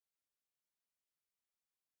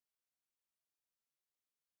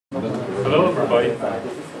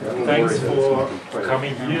for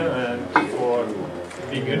coming here and for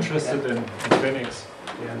being interested in Phoenix.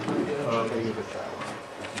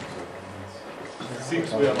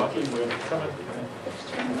 Seems we are lucky. We're coming.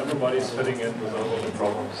 Everybody's fitting in without any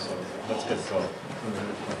problems. So let's get started.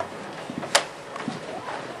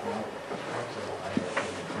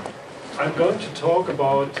 I'm going to talk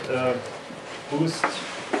about Boost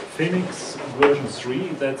Phoenix version 3.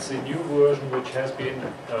 That's a new version which has been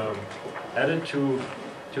added to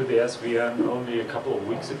the SVN only a couple of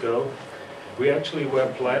weeks ago. We actually were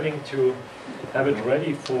planning to have it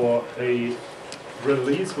ready for a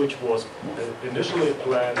release which was initially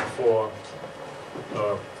planned for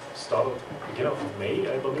beginning of May,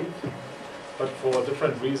 I believe. But for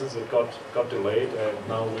different reasons it got delayed, and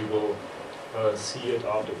now we will see it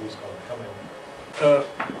after Boost.Bind coming.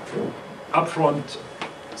 Up front,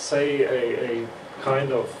 say a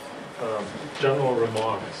kind of general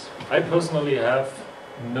remarks. I personally have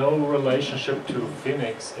no relationship to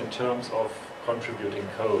Phoenix in terms of contributing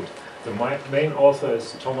code. The main author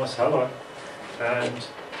is Thomas Heller, and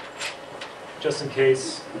just in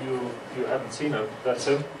case you haven't seen him, that's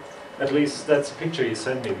him. At least that's a picture he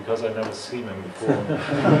sent me, because I've never seen him before.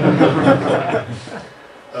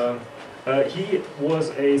 He was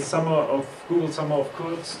a Google Summer of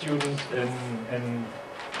Code student in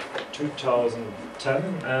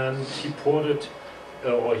 2010, and he ported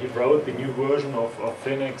or he wrote the new version of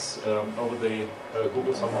Phoenix over the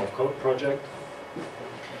Google Summer of Code project.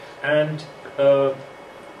 And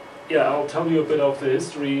yeah, I'll tell you a bit of the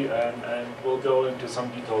history, and we'll go into some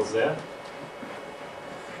details there.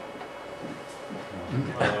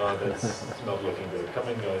 That's not looking good. Come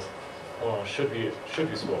in, guys. Oh, should be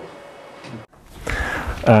small.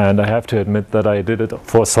 And I have to admit that I did it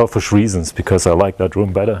for selfish reasons, because I like that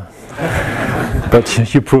room better.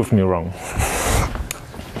 But you proved me wrong.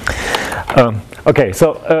 Okay,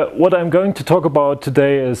 so what I'm going to talk about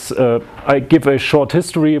today is I give a short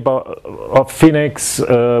history of Phoenix.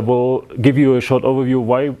 We'll give you a short overview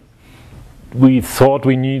why we thought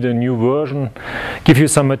we need a new version, give you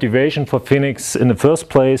some motivation for Phoenix in the first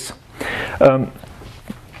place.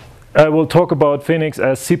 I will talk about Phoenix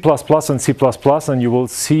as C++ and C++, and you will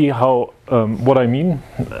see how what I mean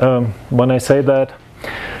when I say that.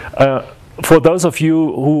 For those of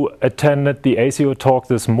you who attended the ASIO talk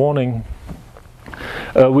this morning,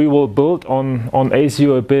 we will build on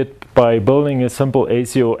ASIO a bit by building a simple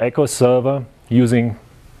ASIO echo server using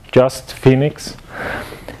just Phoenix.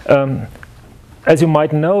 As you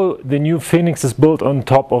might know, the new Phoenix is built on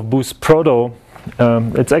top of Boost Proto.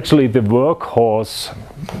 It's actually the workhorse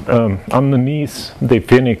underneath the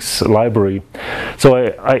Phoenix library. So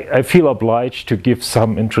I feel obliged to give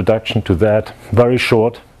some introduction to that, very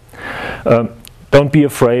short. Don't be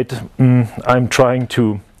afraid, I'm trying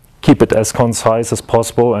to keep it as concise as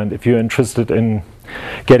possible, and if you're interested in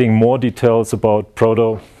getting more details about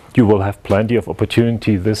Proto, you will have plenty of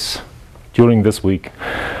opportunity during this week.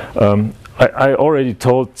 I already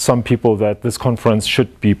told some people that this conference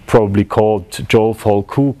should be probably called Joel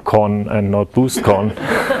Folku-Con and not BoostCon,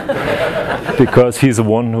 because he's the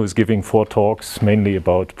one who's giving 4 talks mainly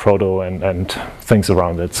about Proto and things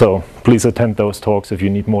around it. So please attend those talks if you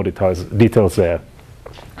need more details there.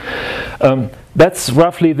 That's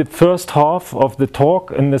roughly the first half of the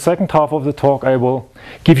talk. In the second half of the talk, I will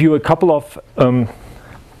give you a couple of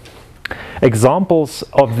examples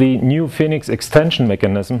of the new Phoenix extension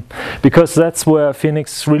mechanism, because that's where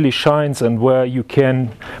Phoenix really shines and where you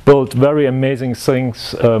can build very amazing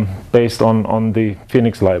things based on the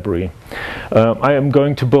Phoenix library. I am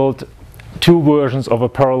going to build 2 versions of a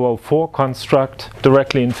parallel for construct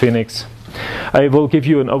directly in Phoenix. I will give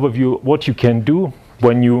you an overview what you can do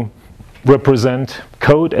when you represent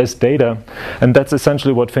code as data, and that's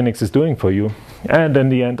essentially what Phoenix is doing for you. And in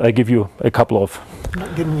the end, I give you a couple of... I'm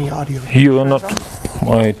not getting the audio. You are not...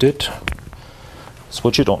 I did.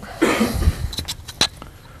 Switch it on.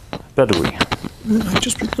 Battery. I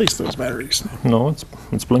just replaced those batteries. No,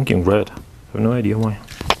 it's blinking red. I have no idea why.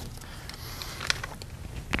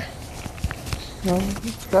 No,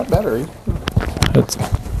 it's got battery.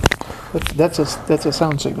 That's a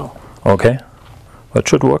sound signal. Okay. That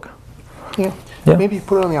should work. Yeah. Maybe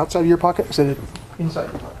put it on the outside of your pocket instead of inside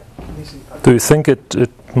your pocket. Do you think it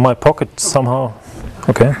my pocket somehow?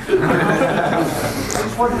 Okay.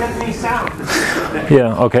 Just wasn't getting any sound.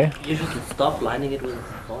 Yeah, okay. You should stop lining it with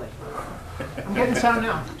a toy. I'm getting sound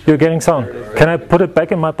now. You're getting sound. Can I put it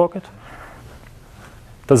back in my pocket?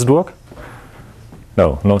 Does it work?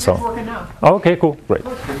 No sound. It's working now. Okay, cool, great.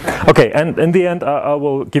 Okay, and in the end, I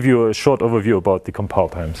will give you a short overview about the compile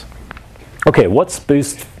times. Okay, what's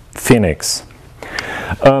Boost Phoenix?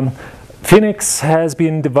 Phoenix has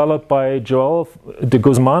been developed by Joel de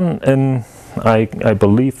Guzman in, I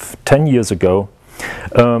believe, 10 years ago.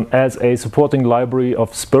 As a supporting library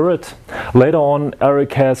of Spirit. Later on,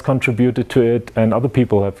 Eric has contributed to it and other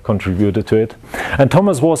people have contributed to it. And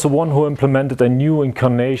Thomas was the one who implemented a new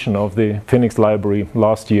incarnation of the Phoenix library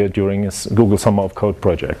last year during his Google Summer of Code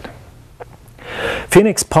project.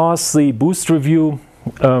 Phoenix passed the Boost review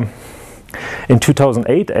in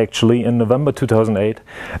 2008, actually, in November 2008,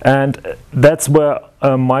 and that's where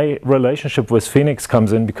my relationship with Phoenix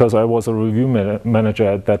comes in, because I was a review manager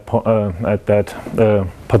at that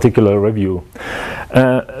particular review.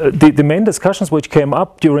 The main discussions which came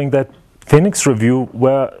up during that Phoenix review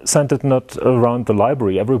were centered not around the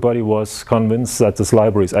library. Everybody was convinced that this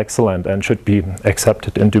library is excellent and should be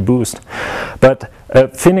accepted into Boost. But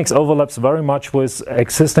Phoenix overlaps very much with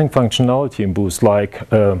existing functionality in Boost, like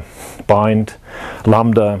Bind,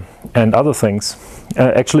 Lambda, and other things.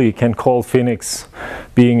 Actually, you can call Phoenix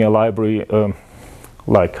being a library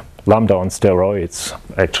like Lambda on steroids,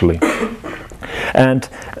 actually. And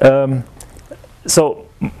so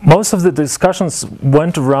most of the discussions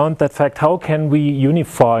went around that fact: how can we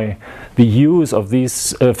unify the use of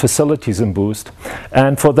these facilities in Boost?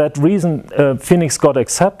 And for that reason, Phoenix got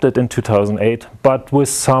accepted in 2008, but with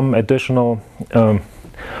some additional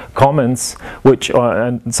comments,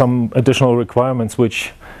 and some additional requirements,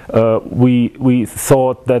 which we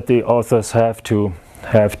thought that the authors have to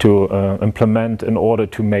implement in order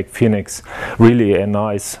to make Phoenix really a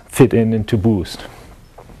nice fit into Boost.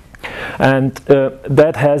 And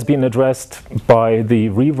that has been addressed by the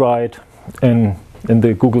rewrite in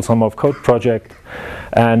the Google Summer of Code project,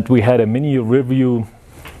 and we had a mini review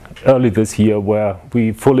early this year where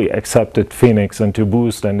we fully accepted Phoenix into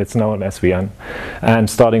Boost, and it's now in SVN. And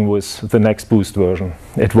starting with the next Boost version,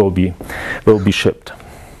 it will be shipped.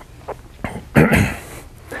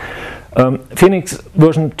 Phoenix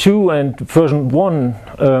version 2 and version 1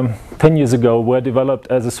 10 years ago were developed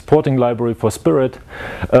as a supporting library for Spirit,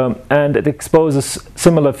 and it exposes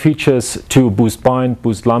similar features to Boost.Bind,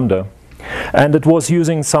 Boost.Lambda. And it was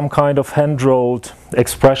using some kind of hand-rolled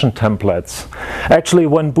expression templates. Actually,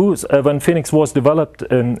 when Phoenix was developed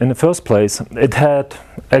in the first place, it had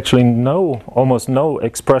actually almost no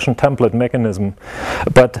expression template mechanism,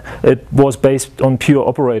 but it was based on pure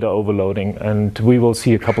operator overloading, and we will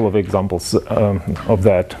see a couple of examples of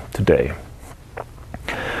that today.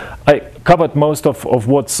 I covered most of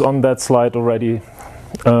what's on that slide already.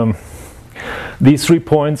 These 3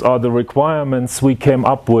 points are the requirements we came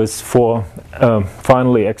up with for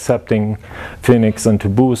finally accepting Phoenix into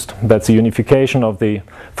Boost. That's the unification of the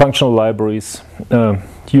functional libraries,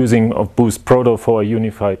 using of Boost Proto for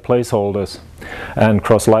unified placeholders, and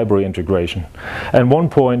cross-library integration. And one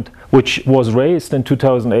point which was raised in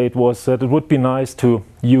 2008 was that it would be nice to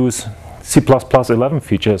use C++11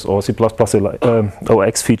 features or C++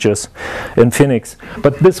 OX features in Phoenix,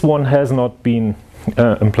 but this one has not been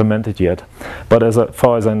implemented yet, but as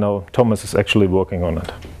far as I know, Thomas is actually working on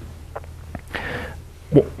it.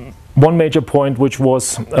 One major point which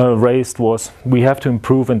was raised was we have to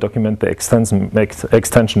improve and document the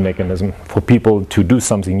extension mechanism for people to do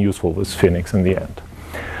something useful with Phoenix in the end.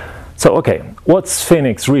 So okay, what's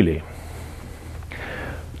Phoenix really?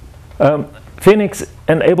 Phoenix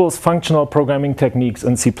enables functional programming techniques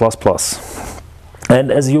in C++.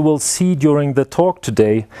 And as you will see during the talk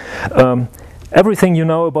today, everything you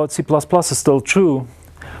know about C++ is still true,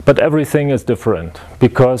 but everything is different,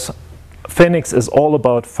 because Phoenix is all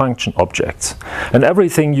about function objects. And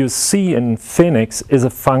everything you see in Phoenix is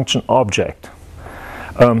a function object.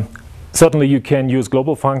 Certainly you can use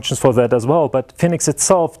global functions for that as well, but Phoenix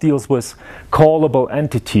itself deals with callable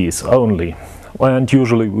entities only. And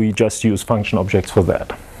usually we just use function objects for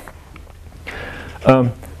that.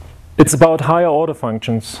 It's about higher order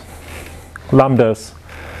functions, lambdas,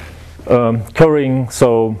 currying,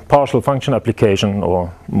 so partial function application,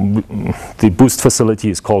 or the Boost facility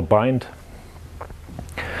is called Bind.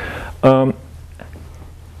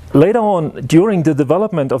 Later on, during the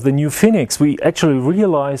development of the new Phoenix, we actually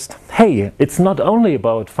realized, hey, it's not only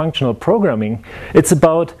about functional programming, it's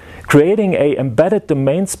about creating an embedded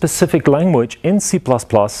domain-specific language in C++,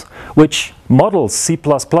 which models C++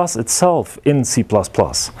 itself in C++.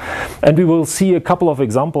 And we will see a couple of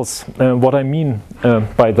examples what I mean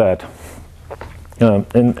by that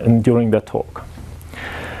during that talk.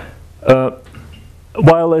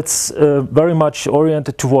 While it's very much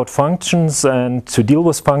oriented toward functions and to deal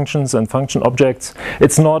with functions and function objects,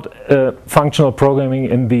 it's not functional programming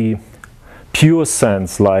in the pure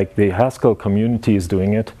sense like the Haskell community is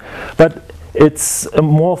doing it, but it's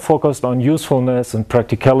more focused on usefulness and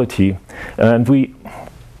practicality. And we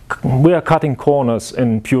we are cutting corners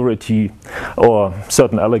in purity or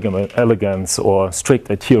certain elegance or strict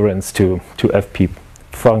adherence to FP,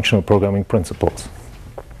 functional programming principles.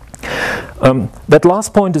 That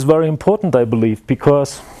last point is very important, I believe,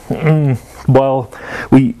 because while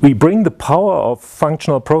we bring the power of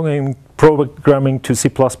functional programming to C++,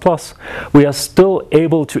 we are still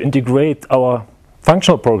able to integrate our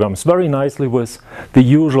functional programs very nicely with the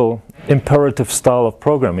usual imperative style of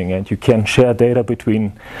programming, and you can share data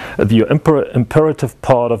between your imperative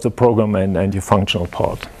part of the program and your functional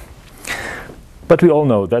part. But we all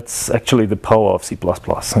know that's actually the power of C++,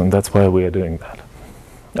 and that's why we are doing that.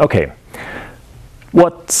 Okay,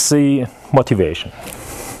 what's the motivation?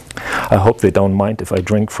 I hope they don't mind if I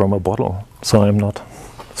drink from a bottle, so I'm not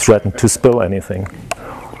threatened to spill anything.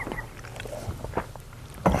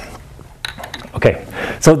 Okay,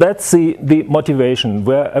 so that's the motivation,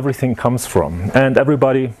 where everything comes from. And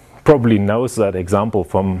everybody probably knows that example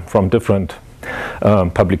from different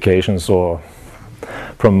publications or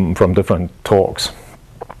from different talks.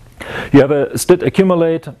 You have a std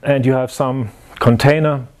accumulate, and you have some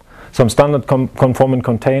container, some standard conforming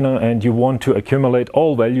container, and you want to accumulate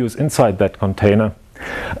all values inside that container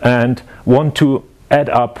and want to add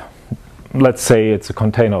up. Let's say it's a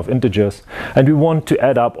container of integers, and we want to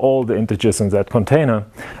add up all the integers in that container.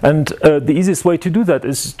 And the easiest way to do that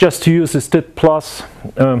is just to use the std plus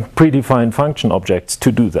predefined function objects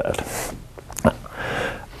to do that.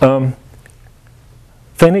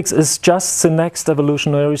 Phoenix is just the next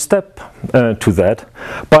evolutionary step to that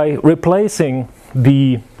by replacing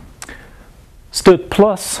the std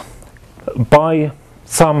plus by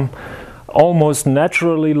some almost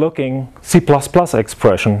naturally looking C++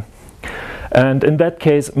 expression. And in that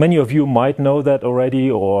case, many of you might know that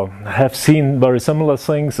already or have seen very similar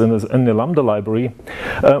things in the Lambda library.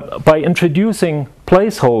 By introducing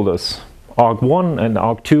placeholders, arg1 and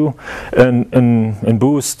arg2 in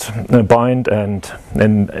Boost.Bind and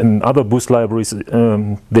in other Boost libraries,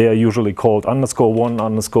 they are usually called _1,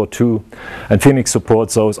 _2, and Phoenix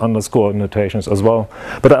supports those underscore notations as well.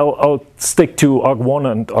 But I'll stick to arg1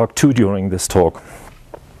 and arg2 during this talk.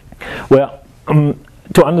 Where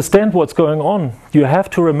to understand what's going on, you have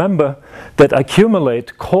to remember that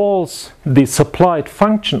accumulate calls the supplied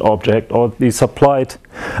function object or the supplied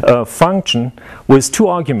function with two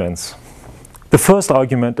arguments. The first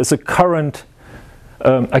argument is a current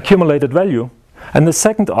accumulated value, and the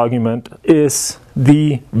second argument is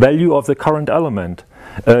the value of the current element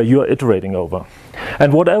you are iterating over.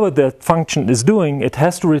 And whatever that function is doing, it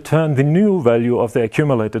has to return the new value of the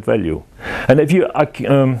accumulated value. And if you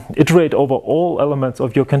iterate over all elements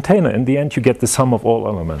of your container, in the end you get the sum of all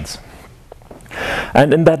elements.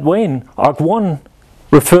 And in that way, arg1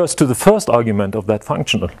 refers to the first argument of that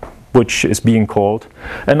function, which is being called,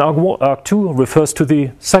 and arg2 refers to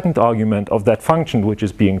the second argument of that function, which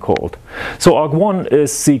is being called. So arg1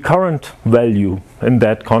 is the current value in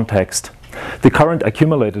that context, the current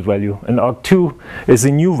accumulated value, and arg2 is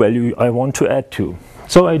the new value I want to add to.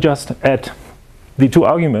 So I just add the two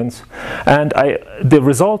arguments, and the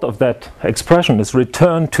result of that expression is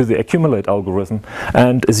returned to the accumulate algorithm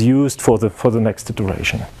and is used for the next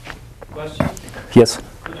iteration. Question? Yes?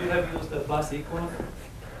 Could you have used a plus equal?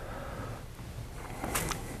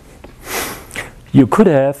 You could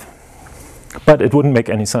have, but it wouldn't make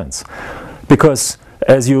any sense. Because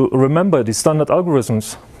as you remember, the standard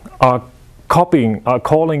algorithms are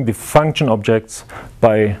calling the function objects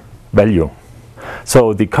by value.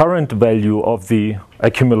 So the current value of the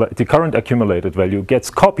current accumulated value gets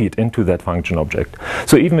copied into that function object.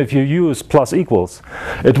 So even if you use plus equals,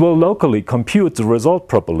 it will locally compute the result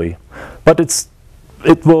properly, but it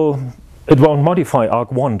won't modify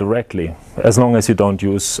arg1 directly, as long as you don't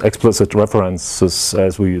use explicit references,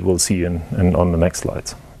 as we will see on the next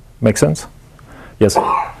slides. Make sense? Yes?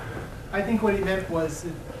 I think what he meant was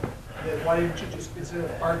that why didn't you just, instead of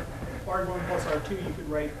arg1 plus arg2, you could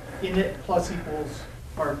write init plus equals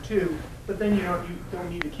arg2, but then you don't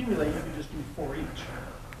need to accumulate, you can just do for each.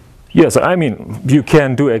 Yes, I mean, you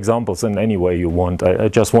can do examples in any way you want. I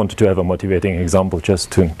just wanted to have a motivating example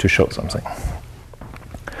just to show something.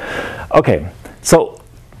 Okay, so,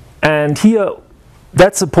 and here,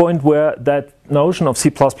 that's the point where that notion of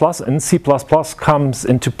C++ and C++ comes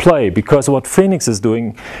into play, because what Phoenix is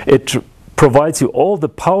doing, it provides you all the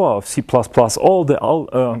power of C++, all the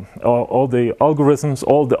algorithms,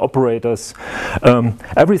 all the operators,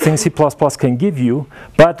 everything C++ can give you,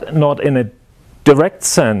 but not in a direct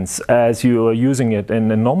sense as you are using it in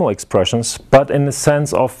the normal expressions, but in the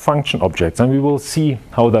sense of function objects, and we will see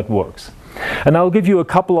how that works. And I'll give you a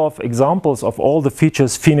couple of examples of all the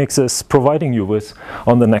features Phoenix is providing you with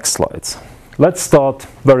on the next slides. let's start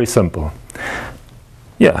very simple.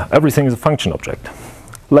 Yeah, everything is a function object.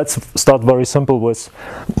 Let's start very simple with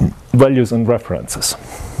values and references.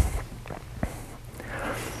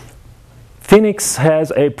 Phoenix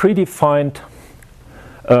has a predefined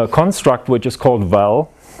construct which is called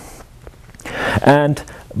val. And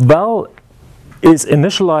val is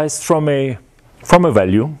initialized from a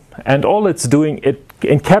value, and all it's doing, it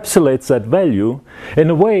encapsulates that value in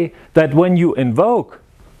a way that when you invoke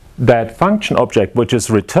that function object, which is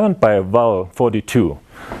returned by a val 42,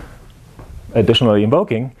 additionally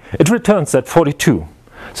invoking, it returns that 42.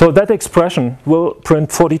 So that expression will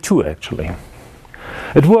print 42 actually.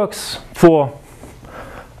 It works for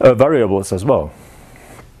variables as well.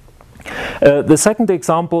 The second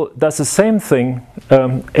example does the same thing,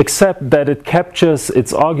 except that it captures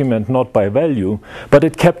its argument not by value, but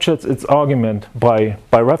it captures its argument by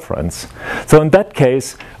reference. So in that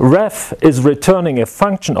case, ref is returning a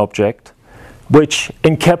function object which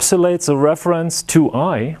encapsulates a reference to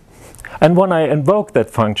I, and when I invoke that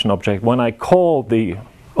function object, when I call the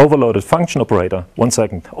overloaded function operator, 1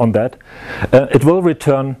 second on that, it will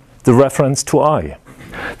return the reference to I.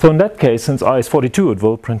 So in that case, since I is 42, it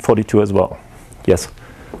will print 42 as well. Yes?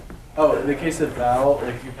 Oh, in the case of val,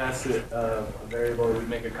 if you pass it a variable, we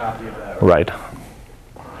make a copy of that. Right.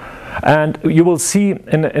 And you will see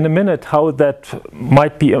in a minute how that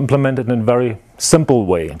might be implemented in a very simple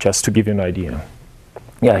way, just to give you an idea.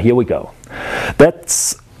 Yeah, here we go.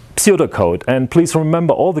 That's pseudocode, and please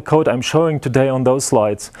remember all the code I'm showing today on those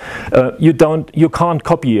slides. You can't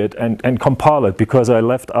copy it and compile it because I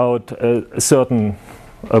left out certain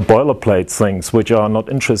boilerplate things which are not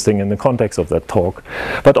interesting in the context of that talk.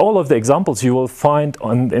 But all of the examples you will find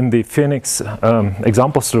in the Phoenix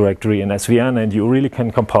examples directory in SVN, and you really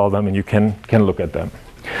can compile them and you can look at them.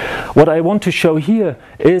 What I want to show here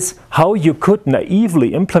is how you could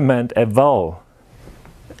naively implement a val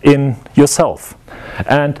in yourself.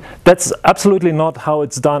 And that's absolutely not how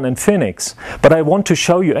it's done in Phoenix, but I want to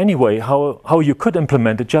show you anyway how you could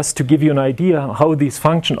implement it, just to give you an idea how these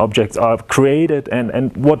function objects are created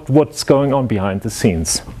and what's going on behind the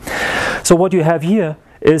scenes. So what you have here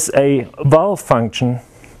is a val function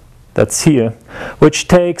that's here, which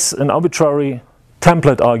takes an arbitrary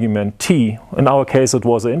template argument t. In our case it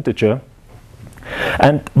was an integer.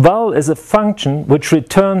 And val is a function which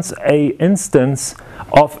returns a instance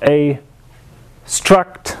of a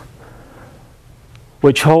struct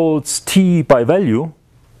which holds t by value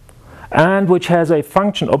and which has a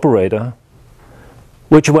function operator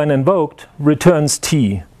which, when invoked, returns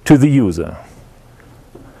t to the user.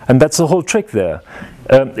 And that's the whole trick there.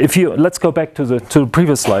 Let's go back to the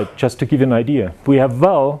previous slide just to give you an idea. We have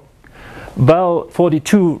val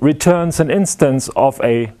 42 returns an instance of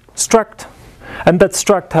a struct, and that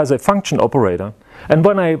struct has a function operator. And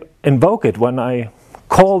when I invoke it, when I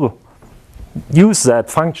use that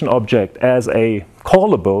function object as a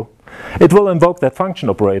callable, it will invoke that function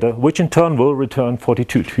operator, which in turn will return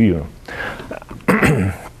 42 to you.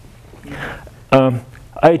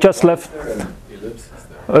 I just left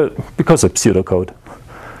because of pseudocode.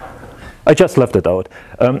 I just left it out,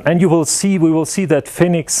 and we will see that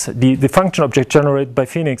Phoenix, the function object generated by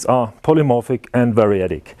Phoenix, are polymorphic and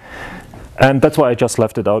variadic. And that's why I just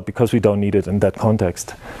left it out, because we don't need it in that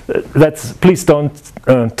context. Please don't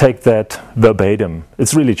take that verbatim.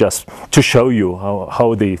 It's really just to show you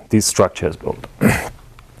how this structure is built.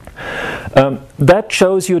 That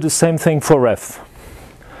shows you the same thing for ref.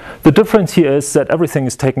 The difference here is that everything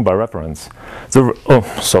is taken by reference. The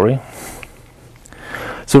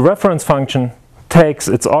reference function takes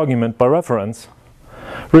its argument by reference,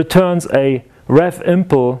 returns a ref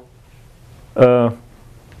impl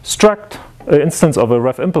struct, instance of a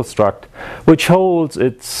ref impl struct, which holds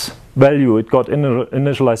its value it got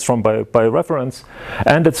initialized from by reference,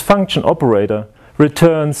 and its function operator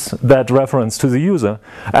returns that reference to the user.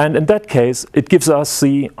 And in that case, it gives us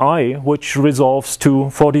the I, which resolves to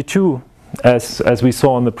 42, as we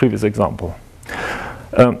saw in the previous example.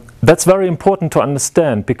 That's very important to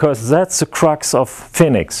understand, because that's the crux of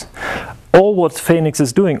Phoenix. All what Phoenix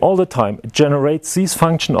is doing all the time, it generates these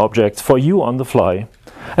function objects for you on the fly.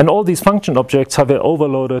 And all these function objects have an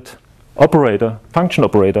overloaded operator, function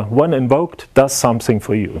operator, when invoked, does something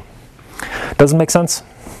for you. Does it make sense?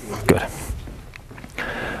 Good.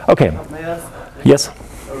 Okay. May I ask? Yes?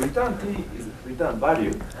 Return t is return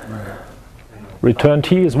value. Return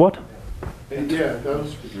t is what? Yeah,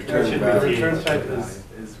 those Return type is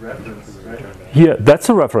reference, right? Here, that's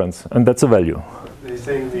a reference, and that's a value. They're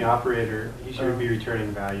saying the operator, he should be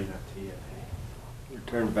returning value, not t.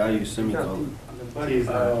 Return value semicolon.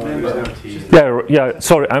 Yeah.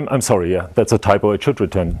 Sorry, I'm sorry. Yeah, that's a typo. It should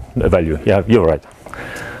return a value. Yeah, you're right.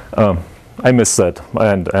 I missed that,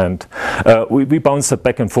 and we bounced it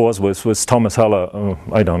back and forth with Thomas Haller.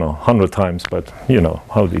 I don't know, 100 times, but you know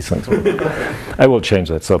how these things work. I will change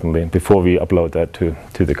that certainly before we upload that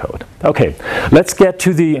to the code. Okay, let's get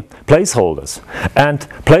to the placeholders. And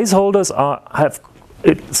placeholders have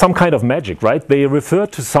some kind of magic, right? They refer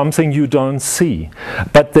to something you don't see.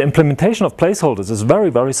 But the implementation of placeholders is very,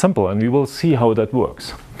 very simple, and we will see how that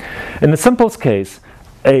works. In the simplest case,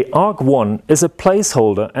 a arg1 is a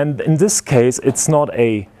placeholder, and in this case it's not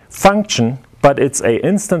a function, but it's an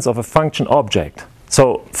instance of a function object.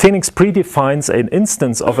 So Phoenix predefines an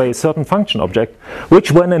instance of a certain function object,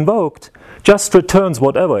 which when invoked just returns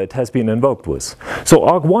whatever it has been invoked with. So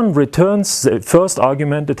arg1 returns the first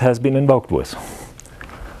argument it has been invoked with.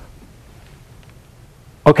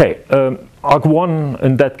 Okay, arg1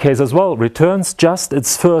 in that case as well returns just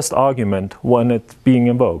its first argument when it's being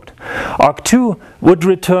invoked. Arg2 would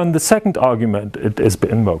return the second argument it has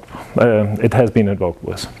been invoked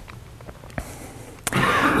with.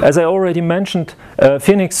 As I already mentioned,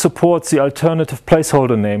 Phoenix supports the alternative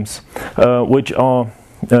placeholder names, which are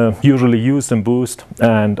usually used in Boost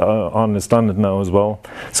and on the standard now as well.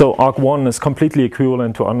 So arg1 is completely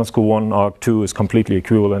equivalent to _1, arg2 is completely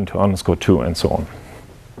equivalent to _2, and so on.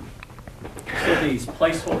 So these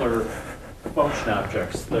placeholder function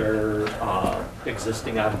objects, they're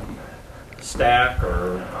existing on stack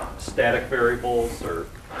or static variables, or?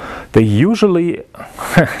 They usually,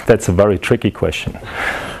 that's a very tricky question.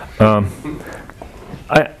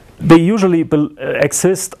 They usually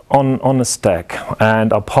exist on a stack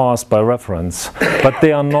and are passed by reference, but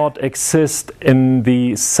they are not exist in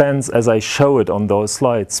the sense as I show it on those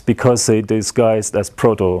slides, because they disguised as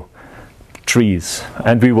proto trees,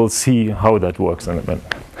 and we will see how that works in a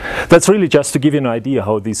minute. That's really just to give you an idea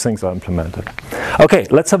how these things are implemented. Okay,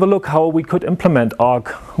 let's have a look how we could implement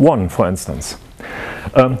arg1, for instance.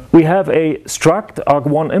 We have a struct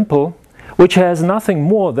arg1impl, which has nothing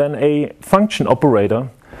more than a function operator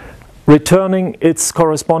returning its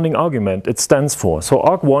corresponding argument it stands for. So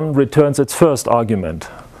arg1 returns its first argument.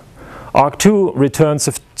 arg2 returns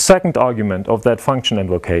the second argument of that function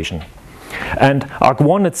invocation. And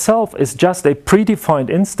arg1 itself is just a predefined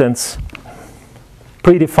instance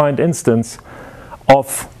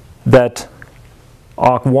of that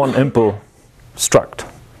arg1impl struct.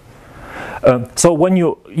 So when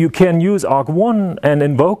you can use arg1 and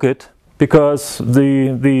invoke it, because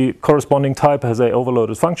the corresponding type has a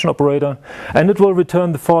overloaded function operator, and it will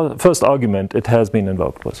return the first argument it has been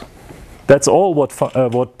invoked with. That's all what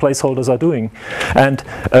placeholders are doing. And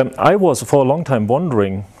I was for a long time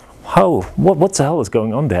wondering, what the hell is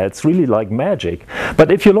going on there? It's really like magic.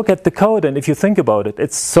 But if you look at the code and if you think about it,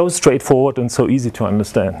 it's so straightforward and so easy to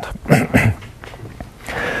understand.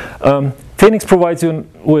 Phoenix provides you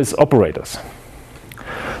with operators.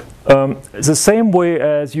 The same way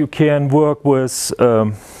as you can work with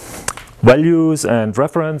values and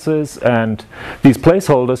references and these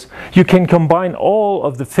placeholders, you can combine all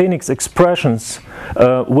of the Phoenix expressions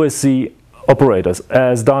with the operators,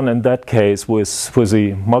 as done in that case with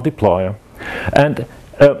the multiplier. And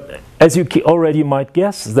as you already might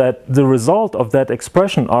guess, that the result of that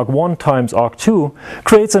expression, arg1 times arg2,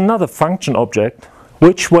 creates another function object,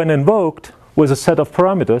 which when invoked with a set of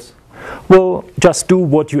parameters, will just do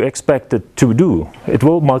what you expect it to do. It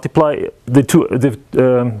will multiply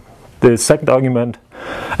the second argument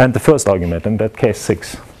and the first argument, in that case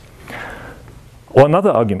 6. Or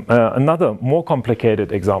another more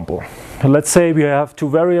complicated example. Let's say we have two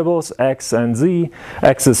variables, x and z.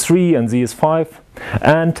 X is 3 and z is 5.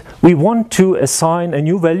 And we want to assign a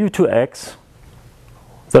new value to x.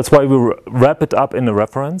 That's why we wrap it up in a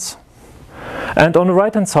reference. And on the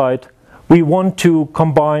right-hand side, we want to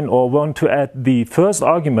combine or want to add the first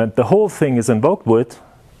argument the whole thing is invoked with,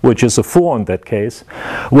 which is a 4 in that case,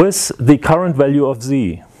 with the current value of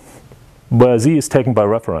z, where z is taken by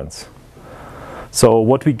reference. So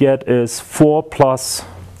what we get is 4 plus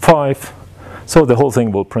 5, so the whole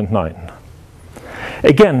thing will print 9.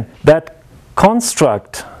 Again, that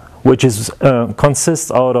construct, which is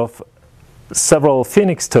consists out of several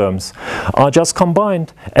Phoenix terms, are just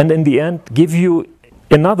combined and in the end give you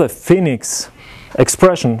another Phoenix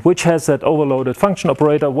expression which has that overloaded function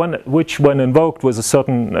operator, which when invoked with a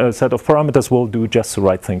certain set of parameters will do just the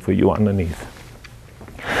right thing for you underneath.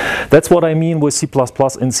 That's what I mean with C++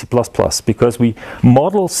 in C++, because we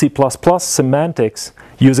model C++ semantics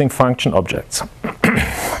using function objects.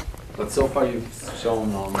 But so far you've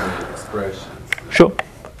shown only expressions. Sure.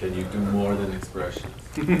 Can you do more than expressions?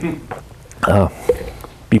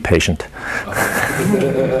 be patient.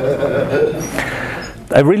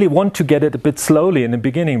 I really want to get it a bit slowly in the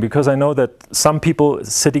beginning because I know that some people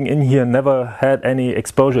sitting in here never had any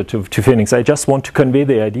exposure to Phoenix. I just want to convey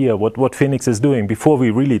the idea what Phoenix is doing before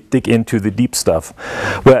we really dig into the deep stuff,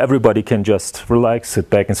 where everybody can just relax, sit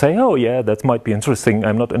back and say, oh yeah, that might be interesting.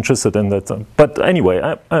 I'm not interested in that. But anyway,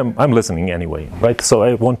 I'm listening anyway, right? So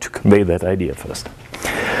I want to convey that idea first.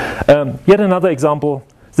 Yet another example,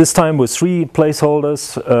 this time with 3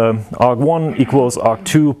 placeholders, arg1 equals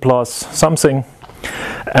arg2 plus something.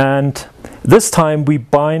 And this time we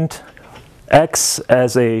bind x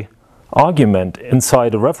as a argument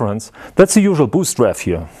inside a reference. That's the usual boost ref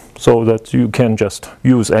here, so that you can just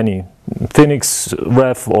use any Phoenix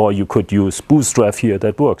ref, or you could use boost ref here.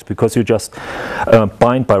 That works because you just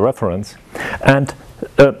bind by reference. And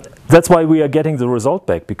that's why we are getting the result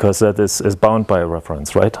back, because that is bound by a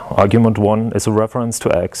reference, right? Argument 1 is a reference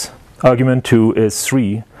to x, argument 2 is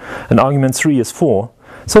 3, and argument 3 is 4.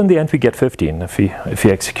 So in the end we get 15 if we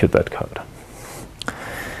execute that code.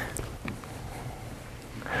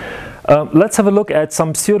 Let's have a look at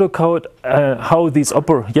some pseudocode, how these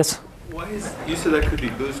operate. Yes? Why is, you said that could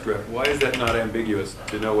be boost ref. Why is that not ambiguous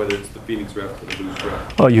to know whether it's the Phoenix ref or the boost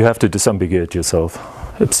ref? Oh, you have to disambiguate yourself.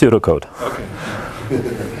 It's pseudocode. Okay.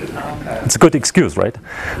 It's a good excuse, right?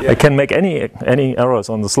 Yeah. I can make any errors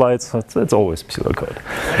on the slides. It's always pseudocode.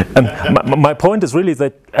 And my point is really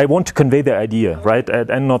that I want to convey the idea, right?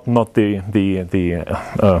 And not I'm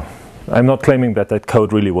not claiming that that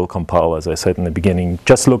code really will compile, as I said in the beginning.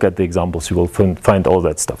 Just look at the examples; you will find all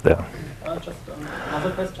that stuff there. Just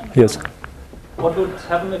another question. Yes. What would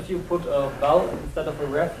happen if you put a val instead of a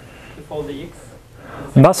ref before the x?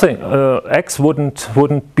 Nothing. X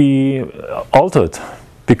wouldn't be altered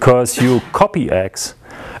because you copy x,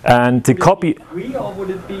 and the copy. Would it be 3 or would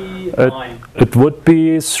it be 9? It would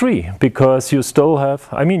be 3 because you still have.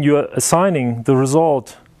 I mean, you are assigning the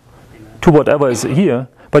result to whatever is here,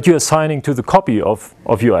 but you're assigning to the copy of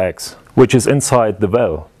your x, which is inside the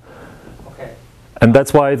val. Okay. And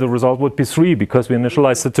that's why the result would be 3, because we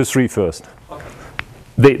initialized it to 3 first.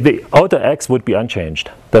 Okay. The outer x would be unchanged.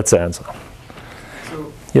 That's the answer.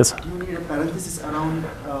 So Yes? do you need a parenthesis around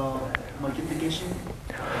multiplication?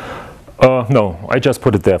 No, I just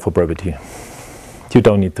put it there for brevity. You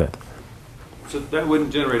don't need that. So that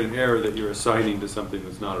wouldn't generate an error that you're assigning to something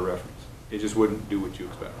that's not a reference. It just wouldn't do what you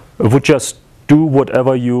expect. It would just do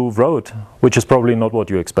whatever you wrote, which is probably not what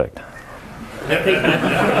you expect.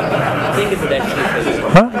 I think it would actually fail.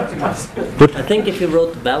 Huh? I think if you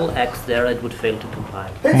wrote val x there, it would fail to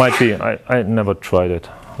compile. Might be. I never tried it.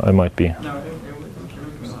 I might be. No,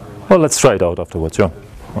 Well, let's try it out afterwards. Yeah.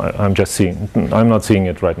 I'm not seeing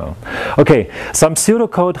it right now. Okay, some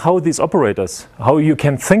pseudocode how these operators, how you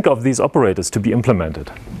can think of these operators to be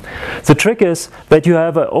implemented. The trick is that you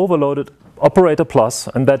have an overloaded operator plus,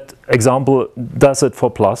 and that example does it for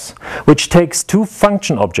plus, which takes 2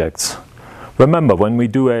 function objects. Remember, when we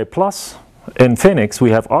do a plus in Phoenix,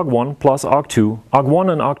 we have arg1 plus arg2. Arg1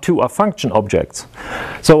 and arg2 are function objects.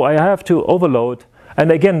 So I have to overload. And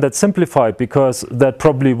again, that's simplified because that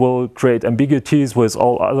probably will create ambiguities with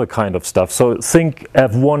all other kind of stuff. So think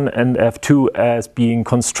f1 and f2 as being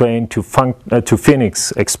constrained to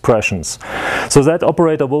Phoenix expressions. So that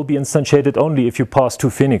operator will be instantiated only if you pass 2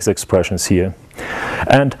 Phoenix expressions here.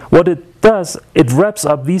 And what it does, it wraps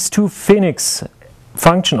up these 2 Phoenix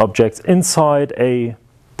function objects inside a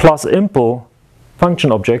plus impl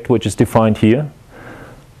function object, which is defined here.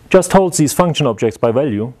 Just holds these function objects by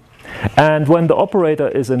value. And when the operator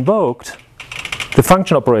is invoked, the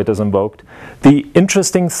function operator is invoked, the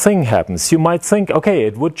interesting thing happens. You might think, okay,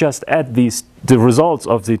 it would just add the results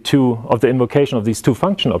of the invocation of these 2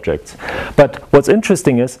 function objects. But what's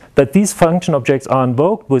interesting is that these function objects are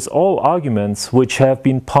invoked with all arguments which have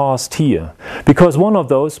been passed here. Because one of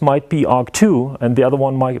those might be arg2 and the other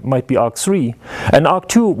one might be arg3. And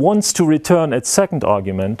arg2 wants to return its second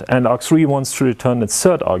argument and arg3 wants to return its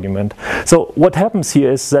third argument. So what happens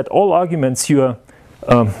here is that all arguments you're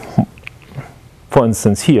for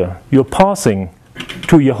instance here, you're passing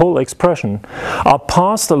to your whole expression are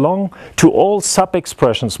passed along to all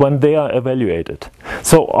sub-expressions when they are evaluated.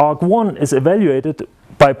 So arg1 is evaluated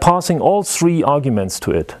by passing all 3 arguments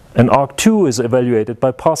to it, and arg2 is evaluated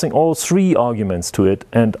by passing all 3 arguments to it,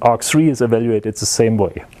 and arg3 is evaluated the same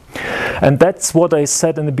way. And that's what I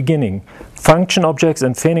said in the beginning. Function objects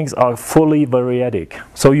in Phoenix are fully variadic.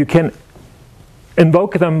 So you can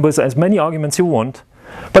invoke them with as many arguments you want,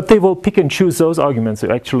 but they will pick and choose those arguments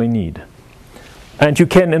you actually need. And you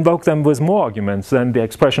can invoke them with more arguments than the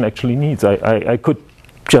expression actually needs. I could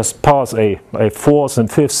just pass a 4th and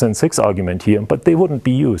 5th and 6th argument here, but they wouldn't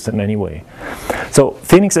be used in any way. So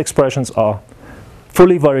Phoenix expressions are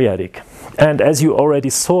fully variadic. And as you already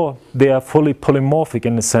saw, they are fully polymorphic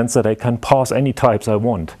in the sense that I can pass any types I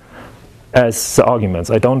want as the arguments.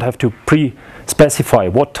 I don't have to pre-specify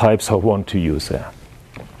what types I want to use there.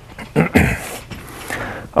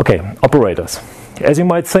 Okay, operators. As you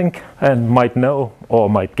might think and might know or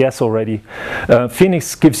might guess already,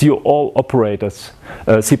 Phoenix gives you all operators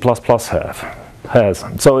C++ has.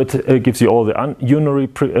 So it gives you all the unary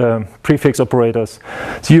prefix operators,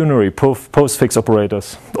 the unary postfix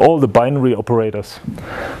operators, all the binary operators.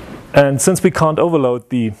 And since we can't overload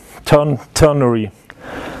the ternary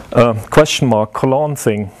question mark colon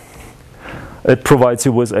thing, it provides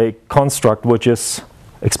you with a construct which is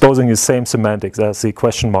exposing the same semantics as the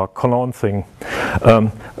question mark colon thing.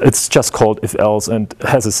 It's just called if else and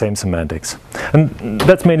has the same semantics. And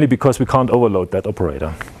that's mainly because we can't overload that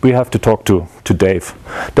operator. We have to talk to Dave.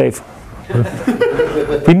 Dave,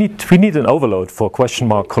 we need an overload for question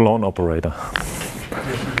mark colon operator.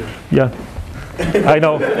 Yeah, I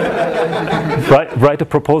know. Write a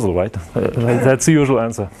proposal, right? That's the usual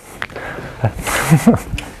answer.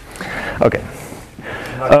 Okay.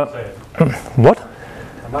 What?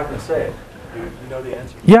 I'm not going to say it. You know the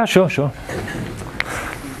answer. Yeah, sure.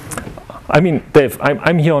 I mean, Dave,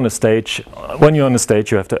 I'm here on the stage. When you're on the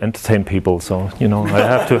stage, you have to entertain people. So you know, I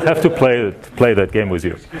have to play that game with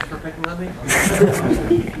you.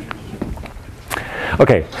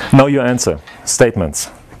 Okay, now your answer. Statements.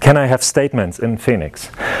 Can I have statements in Phoenix?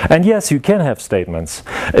 And yes, you can have statements.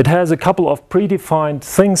 It has a couple of predefined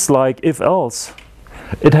things like if else.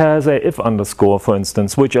 It has a if underscore, for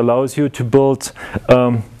instance, which allows you to build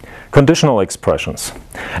conditional expressions.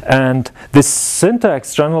 And this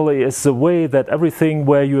syntax generally is the way that everything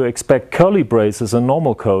where you expect curly braces in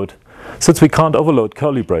normal code, since we can't overload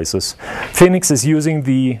curly braces, Phoenix is using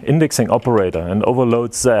the indexing operator and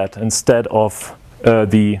overloads that instead of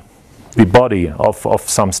the body of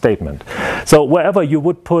some statement. So wherever you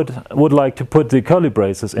would like to put the curly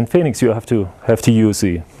braces in Phoenix, you have to use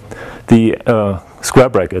the square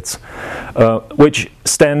brackets, which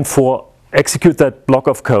stand for execute that block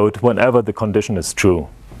of code whenever the condition is true.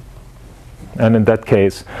 And in that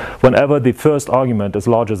case, whenever the first argument is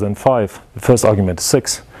larger than 5, the first argument is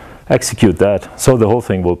 6, execute that, so the whole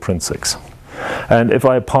thing will print 6. And if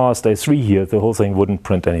I passed a 3 here, the whole thing wouldn't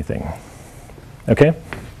print anything. Okay?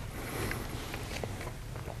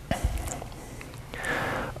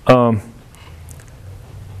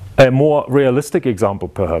 A more realistic example,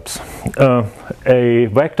 perhaps, a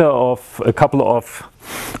vector of a couple of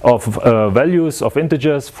values of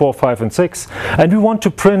integers, 4, 5, and 6, and we want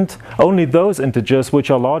to print only those integers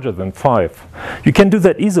which are larger than 5. You can do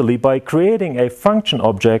that easily by creating a function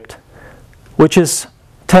object which is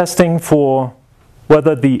testing for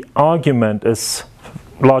whether the argument is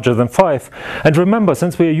larger than 5. And remember,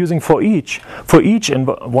 since we are using for each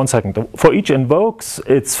invokes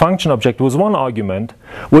its function object with one argument,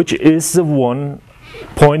 which is the one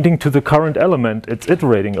pointing to the current element it's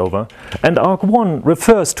iterating over. And arg1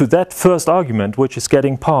 refers to that first argument which is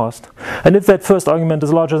getting passed. And if that first argument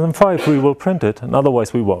is larger than 5, we will print it, and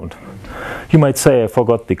otherwise we won't. You might say I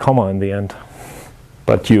forgot the comma in the end,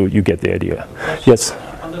 but you get the idea. Yes?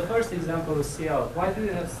 On the first example of cout, why do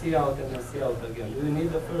you have cout and then cout again? Do you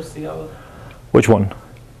need the first cout? Which one?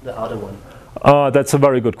 The other one. That's a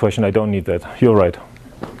very good question. I don't need that. You're right.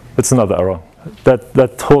 It's another error.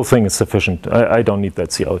 That whole thing is sufficient. I don't need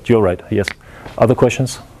that cout. You're right. Yes. Other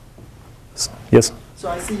questions? Yes? So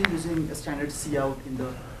I see you using a standard cout in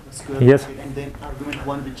the square yes. bracket, and then argument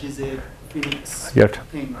 1, which is a Phoenix Yet.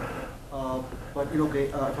 thing. But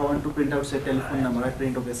if I want to print out say telephone number, I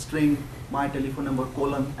print out a string, my telephone number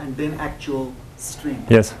colon, and then actual string.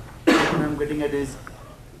 Yes. What I'm getting at is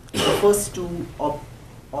the first two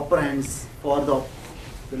operands for the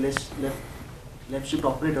left shift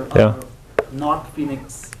operator are not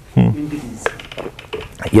Phoenix entities.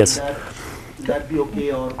 Yes. Would that be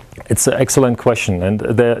okay, or? It's an excellent question, and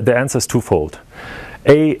the answer is twofold.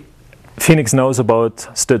 A, Phoenix knows about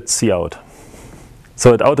std_cout.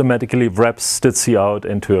 So it automatically wraps std_cout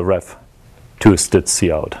into a ref to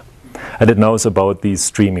std_cout. And it knows about these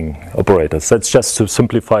streaming operators. That's just to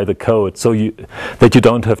simplify the code so that you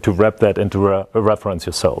don't have to wrap that into a reference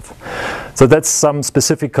yourself. So that's some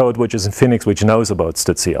specific code which is in Phoenix which knows about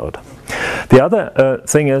std_cout. The other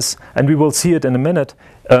thing is, and we will see it in a minute,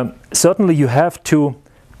 certainly you have to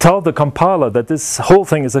tell the compiler that this whole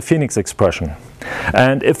thing is a Phoenix expression.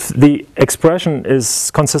 And if the expression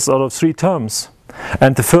consists out of 3 terms,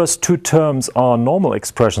 and the first 2 terms are normal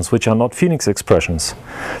expressions which are not Phoenix expressions,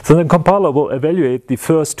 then the compiler will evaluate the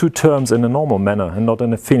first 2 terms in a normal manner and not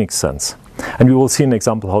in a Phoenix sense. And we will see an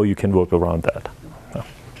example how you can work around that.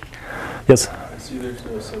 Yes? I see there's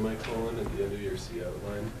no semicolon at the end of your C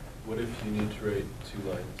outline. What if you need to write 2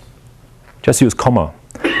 lines? Just use comma.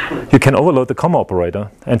 You can overload the comma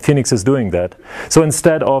operator, and Phoenix is doing that. So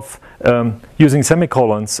instead of using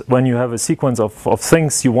semicolons, when you have a sequence of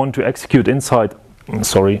things you want to execute inside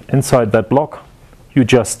that block, you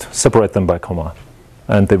just separate them by comma,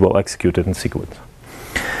 and they will execute it in sequence.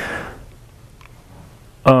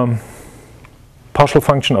 Partial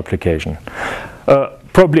function application.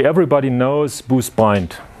 Probably everybody knows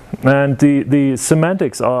Boost.Bind. And the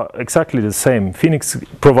semantics are exactly the same. Phoenix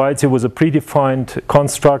provides you with a predefined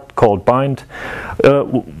construct called bind,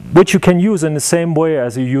 which you can use in the same way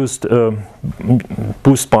as you used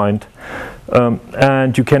Boost.Bind.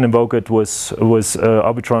 And you can invoke it with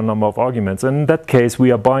arbitrary number of arguments. And in that case,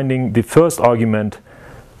 we are binding the first argument.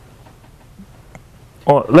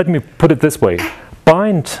 Or let me put it this way.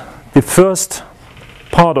 Bind the first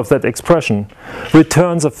part of that expression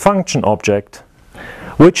returns a function object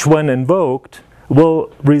which, when invoked,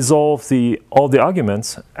 will resolve all the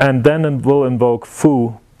arguments, and then it will invoke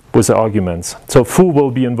foo with the arguments. So foo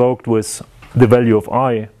will be invoked with the value of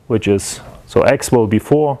I, which is, so x will be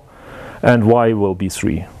 4, and y will be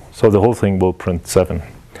 3. So the whole thing will print 7.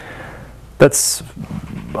 That's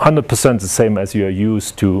 100% the same as you are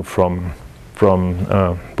used to from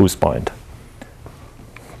Boost.Bind.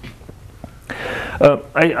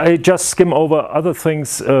 I just skim over other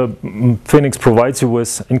things Phoenix provides you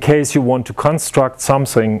with. In case you want to construct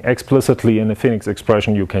something explicitly in a Phoenix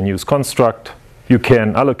expression, you can use construct, you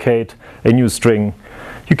can allocate a new string,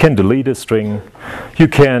 you can delete a string, you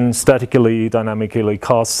can statically, dynamically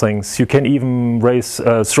cast things, you can even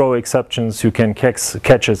throw exceptions, you can catch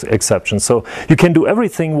exceptions. So you can do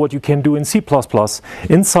everything what you can do in C++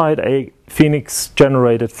 inside a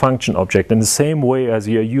Phoenix-generated function object in the same way as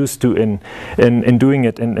you're used to in doing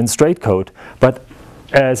it in straight code, but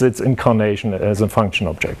as its incarnation as a function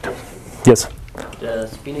object. Yes?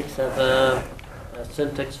 Does Phoenix have a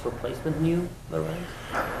syntax for placement new variant?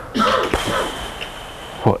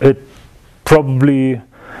 Well, it probably...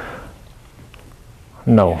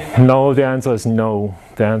 No. No, the answer is no.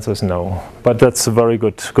 The answer is no. But that's a very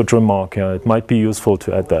good remark. Yeah, it might be useful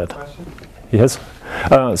to add that. Yes?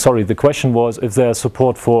 Sorry, the question was if there's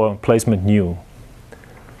support for placement new.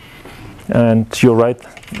 And you're right,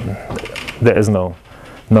 there is no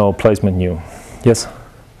placement new. Yes?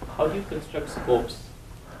 How do you construct scopes?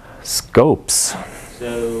 Scopes?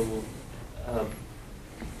 So,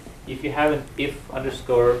 if you have an if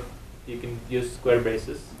underscore, you can use square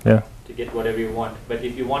braces to get whatever you want. But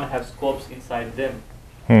if you want to have scopes inside them,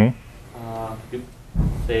 you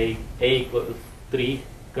say a equals 3,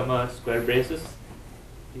 square braces.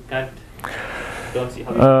 You don't see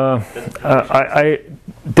how I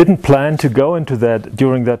didn't plan to go into that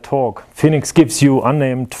during that talk. Phoenix gives you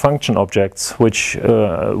unnamed function objects, which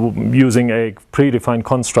using a predefined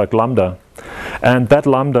construct lambda. And that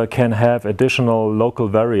lambda can have additional local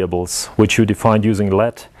variables, which you define using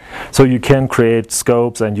let. So you can create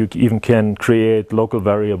scopes, and you even can create local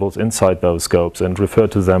variables inside those scopes and refer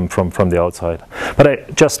to them from the outside. But I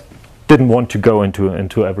just didn't want to go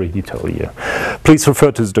into every detail here. Please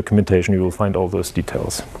refer to the documentation, you will find all those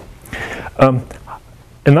details.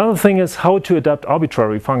 Another thing is how to adapt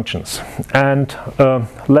arbitrary functions. And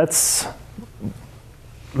let's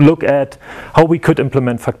look at how we could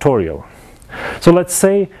implement factorial. So let's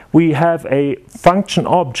say we have a function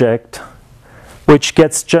object which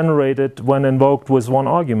gets generated when invoked with one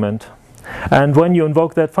argument. And when you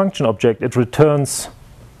invoke that function object, it returns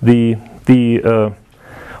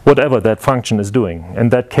whatever that function is doing. In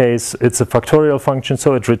that case, it's a factorial function,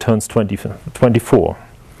 so it returns 24.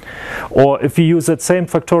 Or if you use that same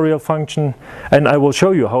factorial function, and I will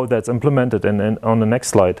show you how that's implemented on the next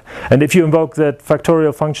slide. And if you invoke that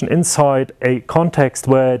factorial function inside a context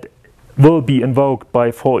where it will be invoked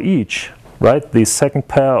by for each, right? The second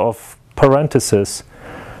pair of parentheses,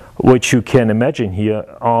 which you can imagine here,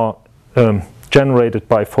 are generated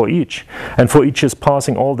by for each. And for each is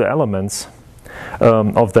passing all the elements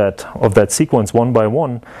of that sequence one by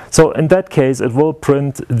one. So in that case, it will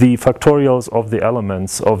print the factorials of the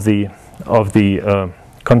elements of the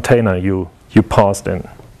container you passed in.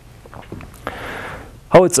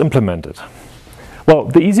 How it's implemented? Well,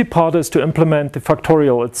 the easy part is to implement the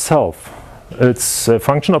factorial itself. It's a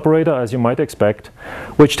function operator, as you might expect,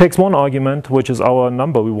 which takes one argument, which is our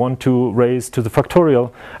number we want to raise to the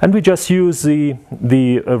factorial, and we just use the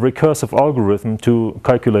recursive algorithm to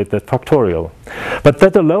calculate that factorial. But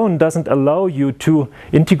that alone doesn't allow you to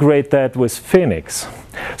integrate that with Phoenix.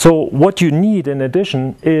 So what you need in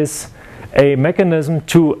addition is a mechanism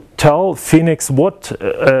to tell Phoenix what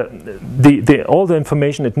all the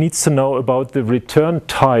information it needs to know about the return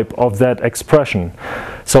type of that expression.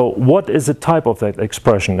 So what is the type of that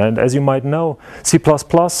expression? And as you might know, C++,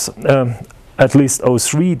 at least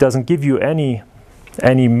 03, doesn't give you any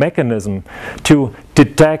mechanism to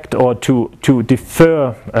detect or to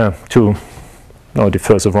defer no,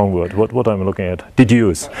 defer is the wrong word. What am I looking at?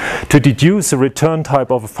 Deduce. To deduce the return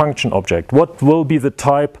type of a function object. What will be the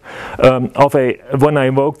type when I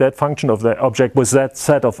invoke that function of the object with that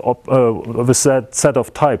set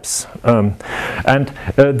of types? And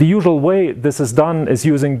the usual way this is done is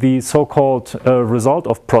using the so-called result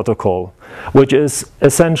of protocol, which is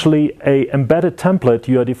essentially a embedded template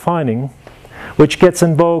you are defining, which gets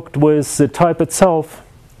invoked with the type itself.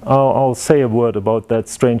 I'll say a word about that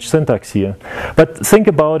strange syntax here. But think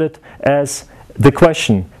about it as the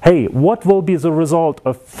question, hey, what will be the result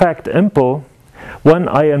of fact impl when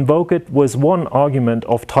I invoke it with one argument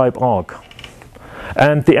of type arg?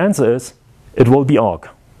 And the answer is, it will be arg.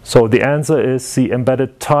 So the answer is the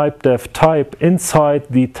embedded type def type inside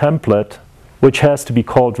the template, which has to be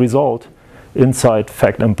called result inside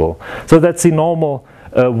fact impl. So that's the normal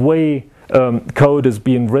way code is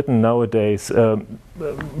being written nowadays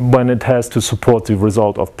when it has to support the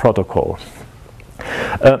result of protocol.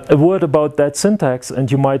 A word about that syntax, and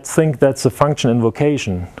you might think that's a function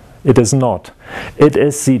invocation. It is not. It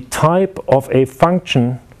is the type of a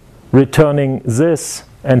function returning this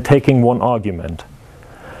and taking one argument.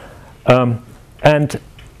 And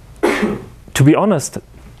to be honest,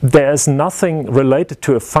 there is nothing related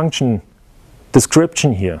to a function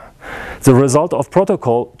description here. The result of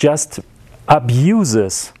protocol just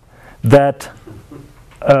abuses that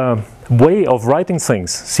way of writing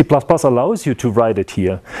things. C++ allows you to write it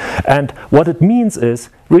here. And what it means is,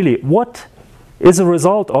 really, what is a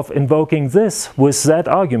result of invoking this with that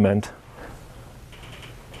argument?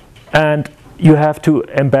 And you have to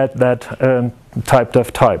embed that type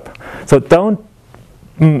def type. So don't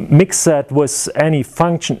mix that with any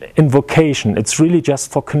function invocation. It's really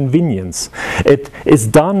just for convenience. It is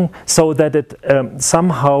done so that it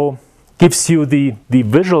somehow gives you the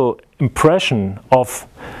visual impression of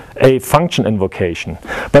a function invocation.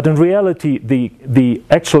 But in reality, the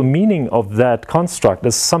actual meaning of that construct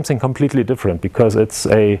is something completely different, because it's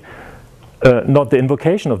not the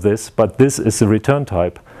invocation of this, but this is the return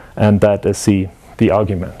type, and that is the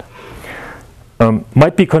argument.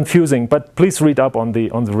 Might be confusing, but please read up on the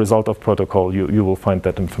result of protocol. You will find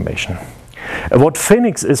that information. What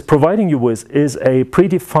Phoenix is providing you with is a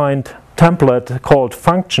predefined template called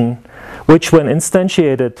function, which, when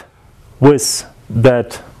instantiated with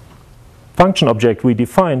that function object we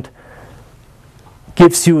defined,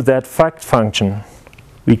 gives you that fact function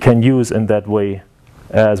we can use in that way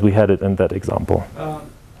as we had it in that example.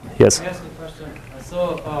 Yes? Can I ask a question?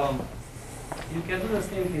 So you can do the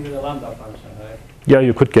same thing with the lambda function, right? Yeah,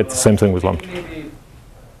 you could get the same thing with lambda. Can you maybe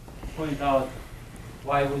point out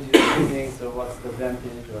why would you do things, or what's the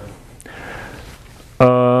advantage, or?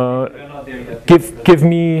 We're not there yet.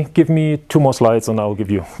 Give me 2 more slides, and I'll give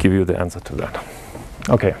you the answer to that.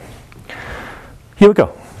 Okay. Here we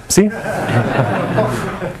go. See?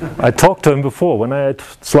 I talked to him before. When I had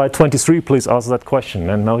slide 23, please ask that question.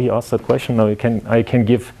 And now he asked that question. Now I can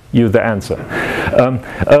give you the answer.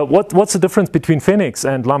 What's the difference between Phoenix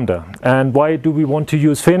and Lambda? And why do we want to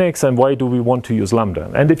use Phoenix, and why do we want to use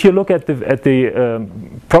Lambda? And if you look at the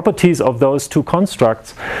properties of those two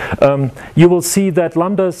constructs, you will see that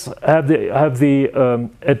Lambdas have the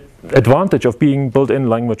advantage of being built-in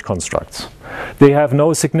language constructs. They have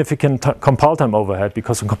no significant compile time overhead,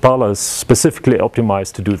 because the compiler is specifically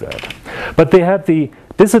optimized to do that. But they have the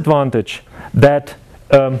disadvantage that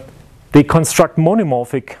they construct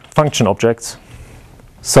monomorphic function objects.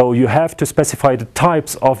 So you have to specify the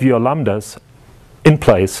types of your lambdas in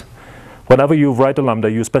place. Whenever you write a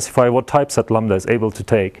lambda, you specify what types that lambda is able to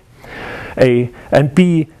take. A, and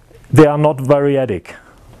B, they are not variadic.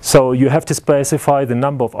 So you have to specify the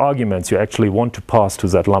number of arguments you actually want to pass to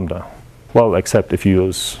that lambda. Well, except if you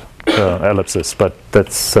use ellipses, but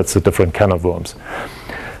that's a different can of worms.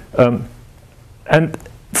 And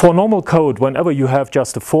for normal code, whenever you have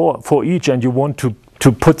just a for each, and you want to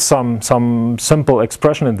put some simple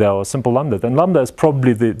expression in there, or simple lambda, then lambda is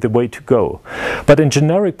probably the way to go. But in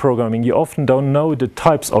generic programming, you often don't know the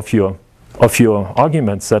types of your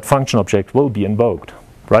arguments that function object will be invoked,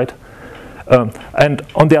 right? And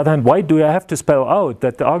on the other hand, why do I have to spell out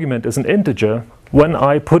that the argument is an integer when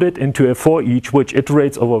I put it into a for each which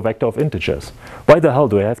iterates over a vector of integers? Why the hell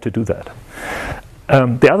do I have to do that?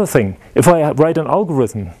 The other thing, if I write an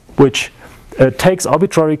algorithm which takes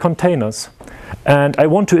arbitrary containers, and I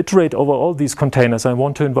want to iterate over all these containers. I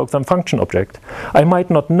want to invoke them function object. I might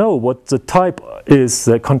not know what the type is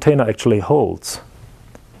the container actually holds,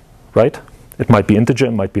 right? It might be integer,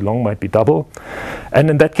 it might be long, might be double. And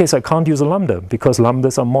in that case, I can't use a lambda, because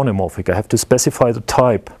lambdas are monomorphic. I have to specify the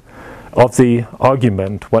type of the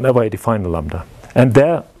argument whenever I define a lambda. And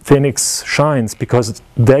there, Phoenix shines, because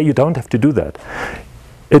there you don't have to do that.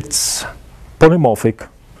 It's polymorphic.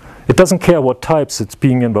 It doesn't care what types it's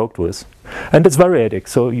being invoked with. And it's variadic,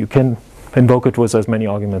 so you can invoke it with as many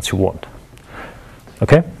arguments you want.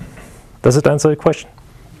 Okay? Does it answer your question?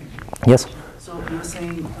 Yes? So you were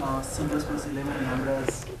saying C++ 11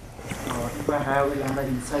 lambdas, if I have a lambda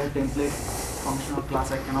inside a template functional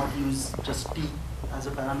class, I cannot use just t as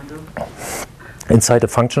a parameter? Inside a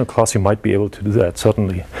functional class, you might be able to do that,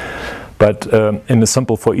 certainly. But in a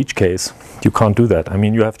simple for each case, you can't do that. I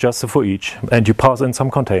mean, you have just a for each, and you pass in some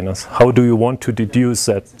containers. How do you want to deduce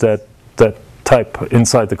that type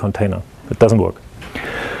inside the container? It doesn't work.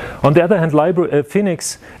 On the other hand,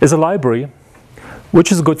 Phoenix is a library,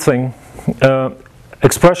 which is a good thing.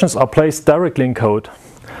 Expressions are placed directly in code,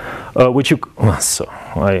 which you so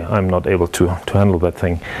I'm not able to handle that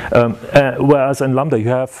thing. Whereas in Lambda you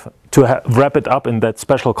have to wrap it up in that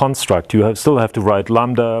special construct. You still have to write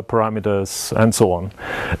Lambda parameters and so on.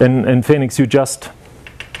 In Phoenix you just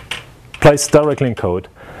place directly in code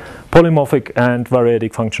polymorphic and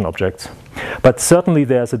variadic function objects. But certainly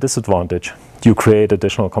there's a disadvantage. You create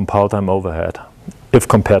additional compile time overhead if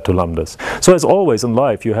compared to lambdas. So as always in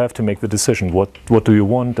life, you have to make the decision, what do you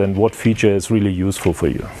want and what feature is really useful for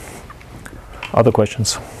you. Other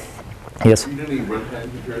questions? Yes? Do you do any runtime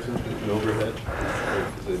comparisons between overhead?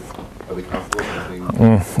 Are they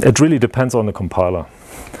comparable? It really depends on the compiler.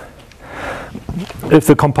 If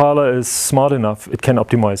the compiler is smart enough, it can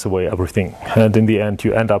optimize away everything. And in the end,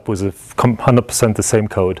 you end up with 100% the same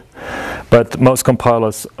code. But most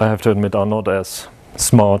compilers, I have to admit, are not as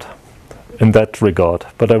smart in that regard.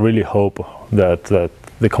 But I really hope that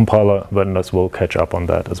the compiler vendors will catch up on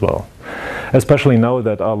that as well. Especially now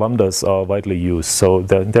that our lambdas are widely used. So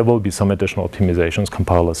there will be some additional optimizations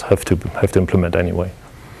compilers have to implement anyway.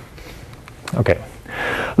 Okay.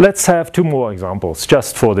 Let's have two more examples,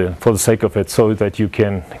 just for the sake of it, so that you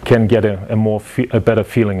can get a better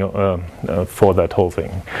feeling for that whole thing.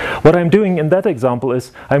 What I'm doing in that example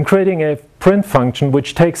is I'm creating a print function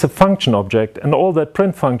which takes a function object, and all that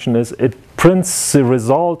print function is it prints the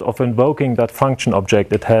result of invoking that function